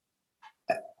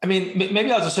 I mean,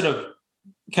 maybe I'll just sort of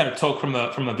kind of talk from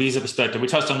a Visa perspective. We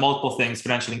touched on multiple things: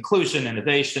 financial inclusion,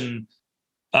 innovation,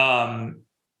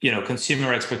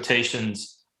 consumer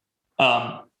expectations.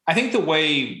 I think the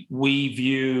way we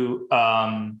view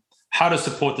how to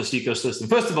support this ecosystem,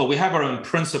 first of all, we have our own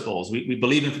principles. We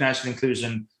believe in financial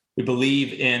inclusion. We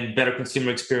believe in better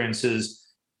consumer experiences.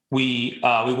 We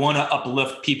want to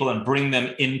uplift people and bring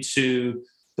them into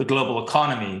the global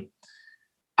economy.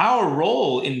 Our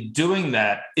role in doing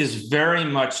that is very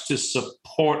much to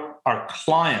support our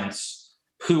clients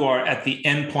who are at the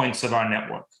endpoints of our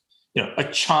network. A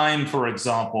Chime, for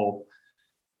example,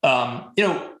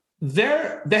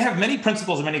 they have many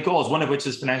principles and many goals, one of which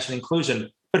is financial inclusion.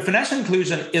 But financial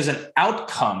inclusion is an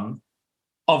outcome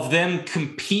of them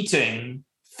competing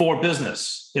for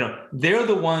business. They're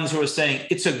the ones who are saying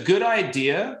it's a good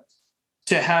idea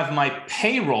to have my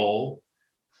payroll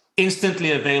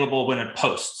instantly available when it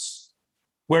posts.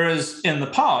 Whereas in the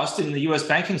past, in the US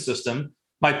banking system,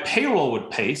 my payroll would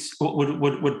post,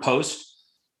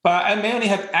 but I may only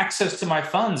have access to my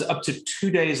funds up to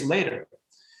 2 days later.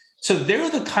 So they're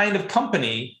the kind of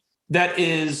company that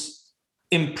is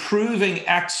improving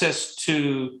access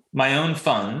to my own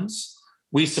funds,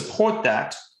 we support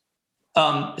that.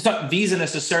 It's not Visa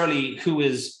necessarily who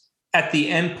is at the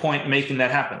end point making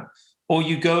that happen. Or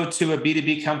you go to a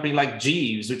B2B company like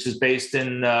Jeeves, which is based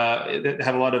in, that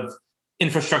have a lot of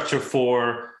infrastructure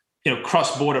for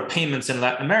cross-border payments in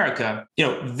Latin America.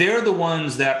 They're the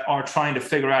ones that are trying to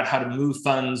figure out how to move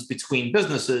funds between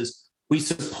businesses. We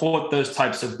support those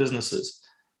types of businesses.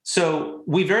 So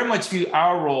we very much view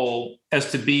our role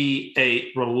as to be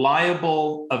a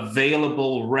reliable,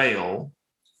 available rail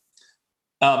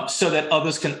so that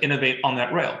others can innovate on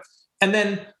that rail. And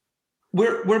then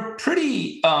we're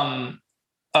pretty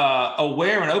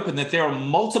aware and open that there are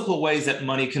multiple ways that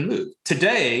money can move.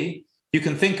 Today, you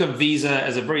can think of Visa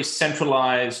as a very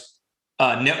centralized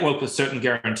network with certain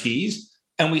guarantees,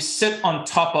 and we sit on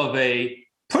top of a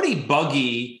pretty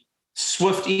buggy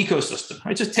SWIFT ecosystem.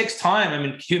 It just takes time. I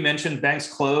mean, Hugh mentioned banks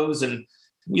close, and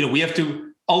we have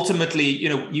to ultimately,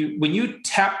 when you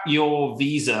tap your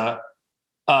Visa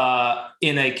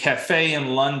in a cafe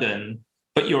in London,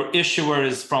 but your issuer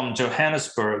is from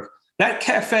Johannesburg, that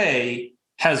cafe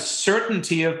has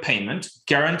certainty of payment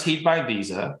guaranteed by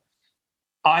Visa.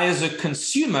 I, as a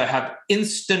consumer, have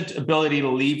instant ability to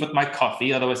leave with my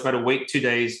coffee. Otherwise, if I had to wait 2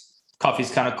 days,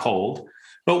 coffee's kind of cold.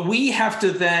 But we have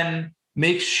to then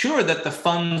make sure that the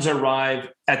funds arrive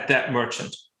at that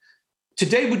merchant.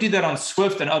 Today, we do that on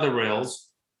SWIFT and other rails.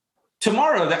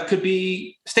 Tomorrow, that could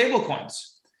be stablecoins.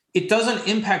 It doesn't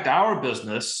impact our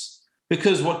business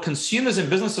because what consumers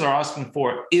and businesses are asking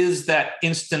for is that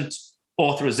instant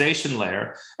authorization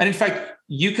layer. And in fact,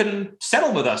 you can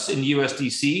settle with us in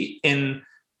USDC in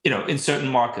certain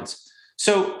markets.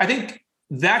 So I think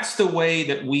that's the way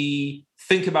that we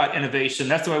think about innovation.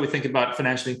 That's the way we think about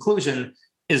financial inclusion,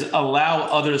 is allow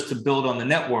others to build on the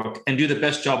network and do the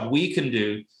best job we can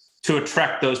do to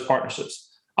attract those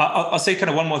partnerships. I'll say kind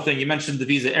of one more thing. You mentioned the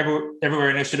Visa Everywhere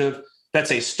initiative.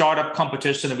 That's a startup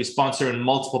competition that we sponsor in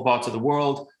multiple parts of the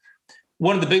world.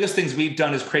 One of the biggest things we've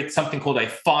done is create something called a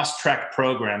fast track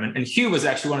program. And Hugh was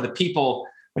actually one of the people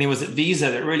when he was at Visa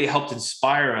that really helped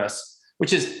inspire us,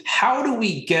 which is how do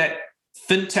we get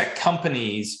fintech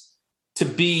companies to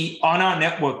be on our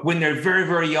network when they're very,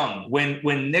 very young? When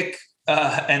Nick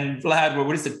and Vlad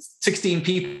were, 16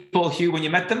 people, Hugh, when you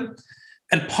met them?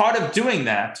 And part of doing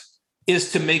that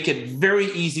is to make it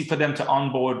very easy for them to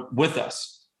onboard with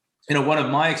us. One of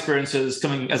my experiences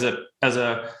coming as a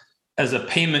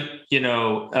payment,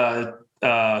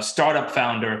 startup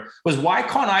founder was, why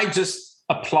can't I just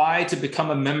apply to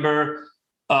become a member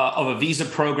of a Visa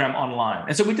program online?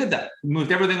 And so we did that. We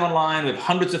moved everything online. We have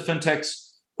hundreds of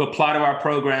fintechs who apply to our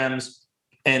programs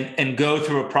and go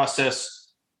through a process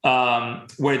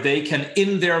where they can,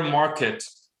 in their market,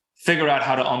 figure out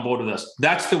how to onboard with us.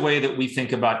 That's the way that we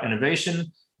think about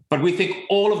innovation. But we think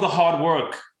all of the hard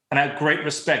work, and I have great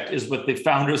respect, is with the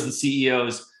founders and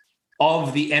CEOs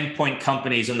of the endpoint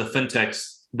companies and the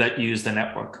fintechs that use the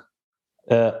network.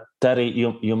 Terry,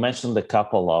 you mentioned a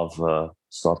couple of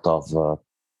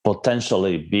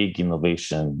potentially big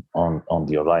innovation on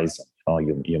the horizon.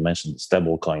 You mentioned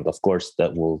stablecoin. Of course,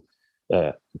 that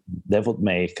would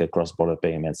make cross-border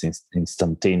payments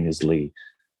instantaneously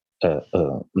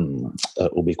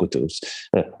ubiquitous,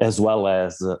 as well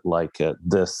as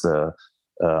this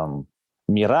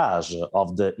mirage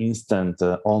of the instant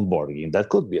onboarding that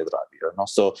could be a driver.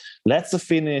 So let's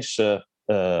finish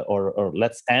or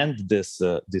let's end this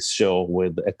show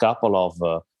with a couple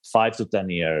of 5 to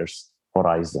 10 years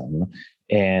horizon,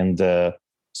 and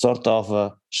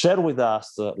share with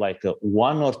us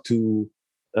one or two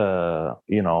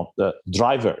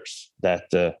drivers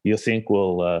that you think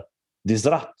will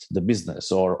disrupt the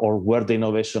business, or where the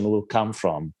innovation will come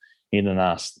from in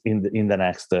the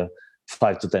next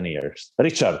 5 to 10 years.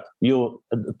 Richard,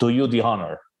 to you the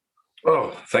honor.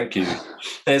 Oh, thank you.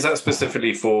 Is that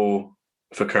specifically for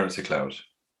Currency Cloud,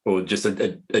 or just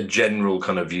a general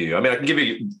kind of view? I mean, I can give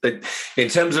you in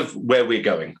terms of where we're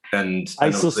going, and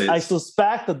I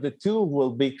suspect that the two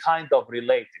will be kind of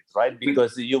related, right?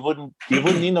 Because you wouldn't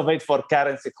innovate for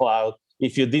Currency Cloud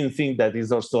if you didn't think that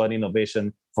is also an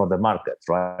innovation for the market,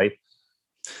 right?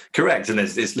 Correct, and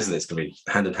it's going to be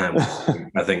hand in hand with,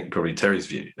 I think, probably Terry's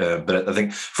view. But I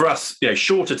think for us,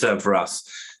 shorter term for us,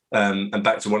 and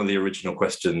back to one of the original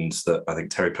questions that I think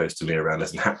Terry posed to me around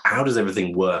this, and how does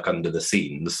everything work under the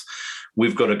scenes?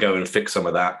 We've got to go and fix some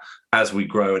of that as we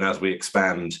grow and as we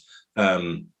expand,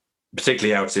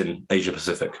 particularly out in Asia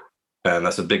Pacific, and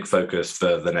that's a big focus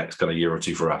for the next kind of year or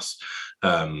two for us.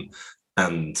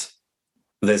 And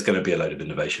there's going to be a load of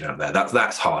innovation out there.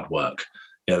 That's hard work.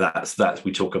 that's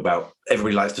we talk about.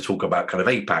 Everybody likes to talk about kind of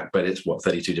APAC, but it's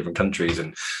 32 different countries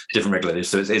and different regulators.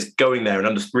 So it's going there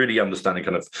and really understanding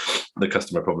kind of the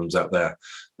customer problems out there.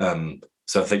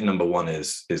 So I think number one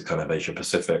is kind of Asia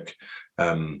Pacific,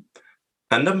 and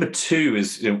number two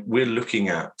is we're looking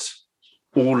at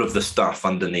all of the stuff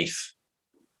underneath,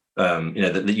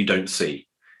 that you don't see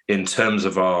in terms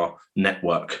of our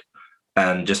network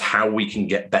and just how we can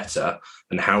get better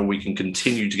and how we can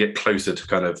continue to get closer to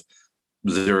kind of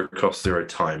zero cost, zero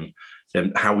time,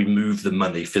 and how we move the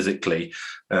money physically.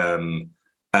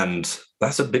 And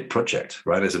that's a big project,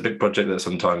 right? It's a big project that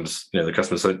sometimes the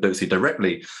customers don't see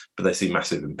directly, but they see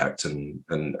massive impact. And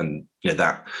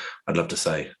that I'd love to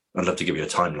say. I'd love to give you a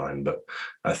timeline, but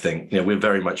I think we're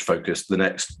very much focused the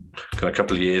next kind of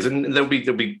couple of years, and there'll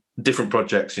be different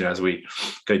projects as we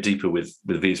go deeper with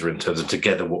Visa in terms of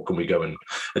together what can we go and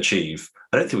achieve.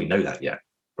 I don't think we know that yet,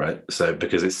 right? So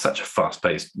because it's such a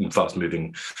fast-paced and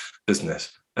fast-moving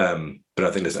business, but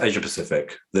I think there's Asia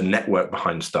Pacific, the network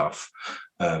behind stuff,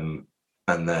 and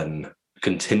then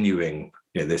continuing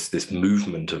this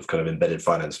movement of kind of embedded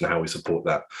finance and how we support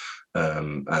that,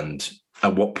 and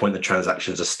at what point the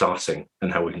transactions are starting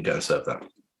and how we can go and serve that.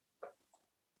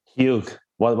 Hugh,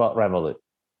 what about Revolut?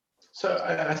 So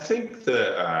I think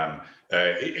the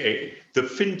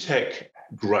fintech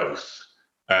growth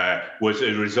was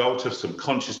a result of some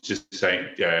conscious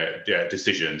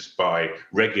decisions by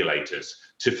regulators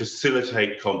to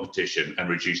facilitate competition and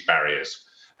reduce barriers.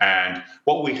 And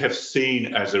what we have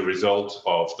seen as a result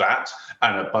of that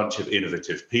and a bunch of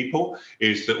innovative people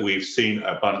is that we've seen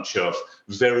a bunch of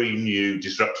very new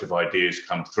disruptive ideas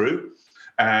come through.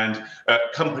 And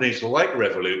companies like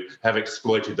Revolut have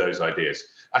exploited those ideas.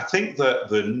 I think that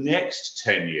the next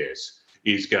 10 years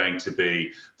is going to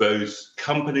be those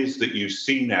companies that you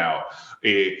see now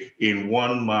in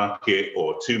one market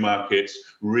or two markets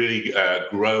really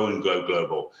grow and go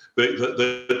global.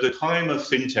 The time of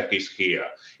fintech is here.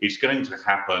 It's going to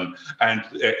happen, and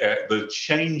the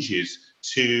changes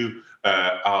to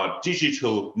our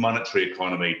digital monetary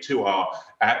economy, to our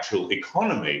actual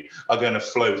economy, are going to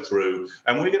flow through,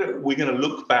 and we're going to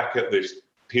look back at this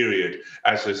period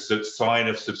as a sign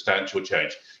of substantial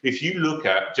change. If you look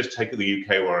at, just take the UK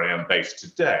where I am based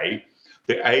today,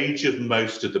 the age of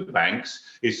most of the banks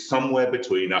is somewhere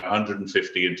between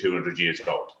 150 and 200 years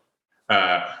old.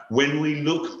 When we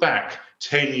look back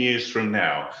 10 years from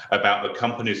now about the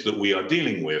companies that we are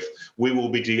dealing with, we will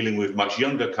be dealing with much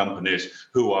younger companies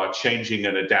who are changing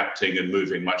and adapting and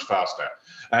moving much faster.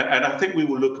 And I think we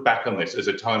will look back on this as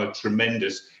a time of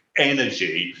tremendous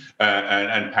energy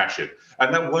and passion.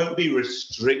 And that won't be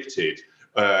restricted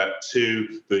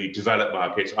to the developed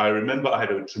markets. I remember I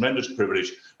had a tremendous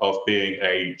privilege of being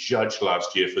a judge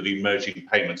last year for the Emerging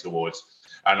Payments Awards.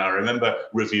 And I remember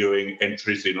reviewing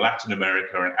entries in Latin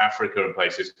America and Africa and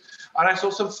places. And I saw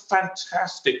some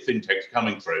fantastic fintechs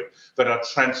coming through that are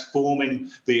transforming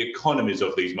the economies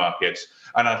of these markets.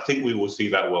 And I think we will see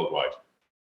that worldwide.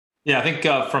 Yeah, I think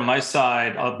from my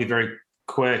side, I'll be very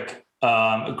quick.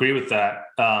 Agree with that.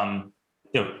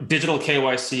 Digital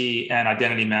KYC and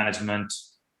identity management,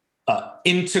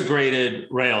 integrated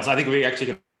rails. I think we actually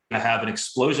going to have an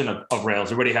explosion of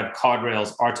rails. We already have card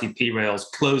rails, RTP rails,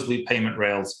 closed loop payment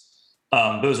rails.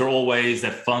 Those are all ways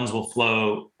that funds will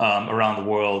flow around the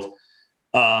world.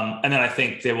 And then I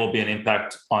think there will be an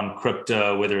impact on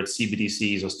crypto, whether it's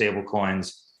CBDCs or stable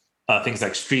coins, things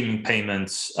like streaming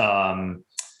payments,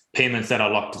 payments that are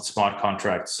locked in smart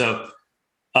contracts. So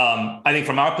I think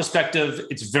from our perspective,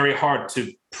 it's very hard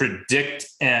to predict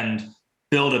and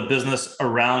build a business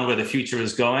around where the future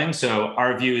is going. So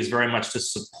our view is very much to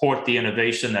support the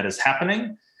innovation that is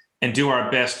happening and do our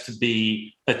best to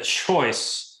be a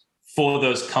choice for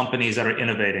those companies that are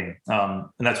innovating. And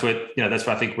that's what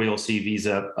I think we'll see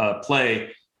Visa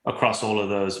play across all of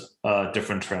those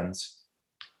different trends.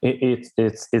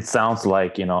 It sounds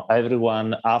like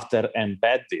everyone after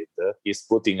embedded is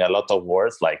putting a lot of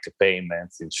words like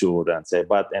payments, insurance,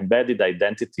 but embedded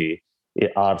identity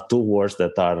are two words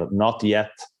that are not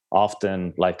yet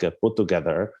often put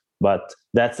together. But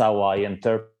that's how I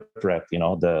interpret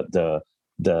the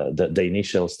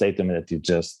initial statement that you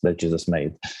just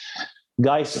made.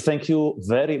 Guys, thank you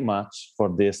very much for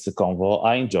this convo.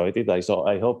 I enjoyed it. I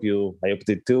hope you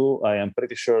did too. I am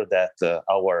pretty sure that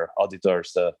our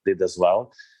auditors did as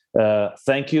well.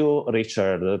 Thank you,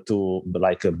 Richard, to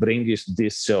bring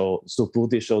this show, to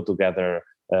put this show together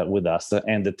with us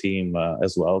and the team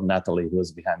as well. Natalie, who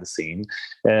is behind the scene,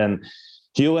 and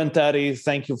Hugh and Terry.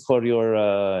 Thank you for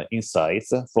your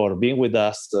insights, for being with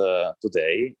us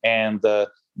today. And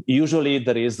usually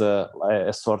there is a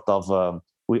sort of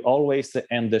we always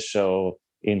end the show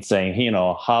in saying,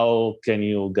 how can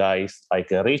you guys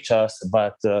reach us?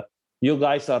 But you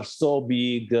guys are so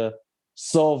big,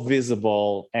 so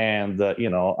visible, and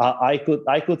I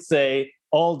could say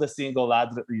all the single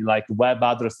web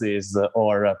addresses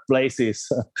or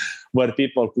places where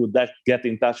people could get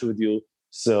in touch with you.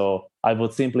 So I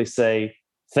would simply say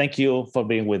thank you for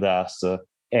being with us,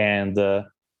 and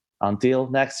until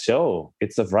next show,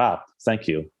 it's a wrap. Thank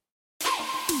you.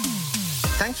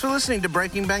 Thanks for listening to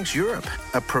Breaking Banks Europe,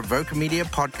 a Provoke Media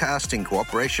podcast in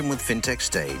cooperation with FinTech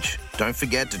Stage. Don't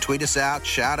forget to tweet us out,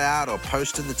 shout out, or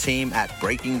post to the team at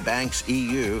Breaking Banks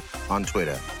EU on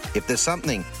Twitter. If there's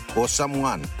something or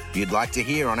someone you'd like to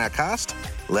hear on our cast,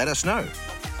 let us know.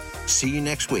 See you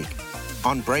next week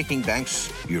on Breaking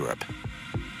Banks Europe.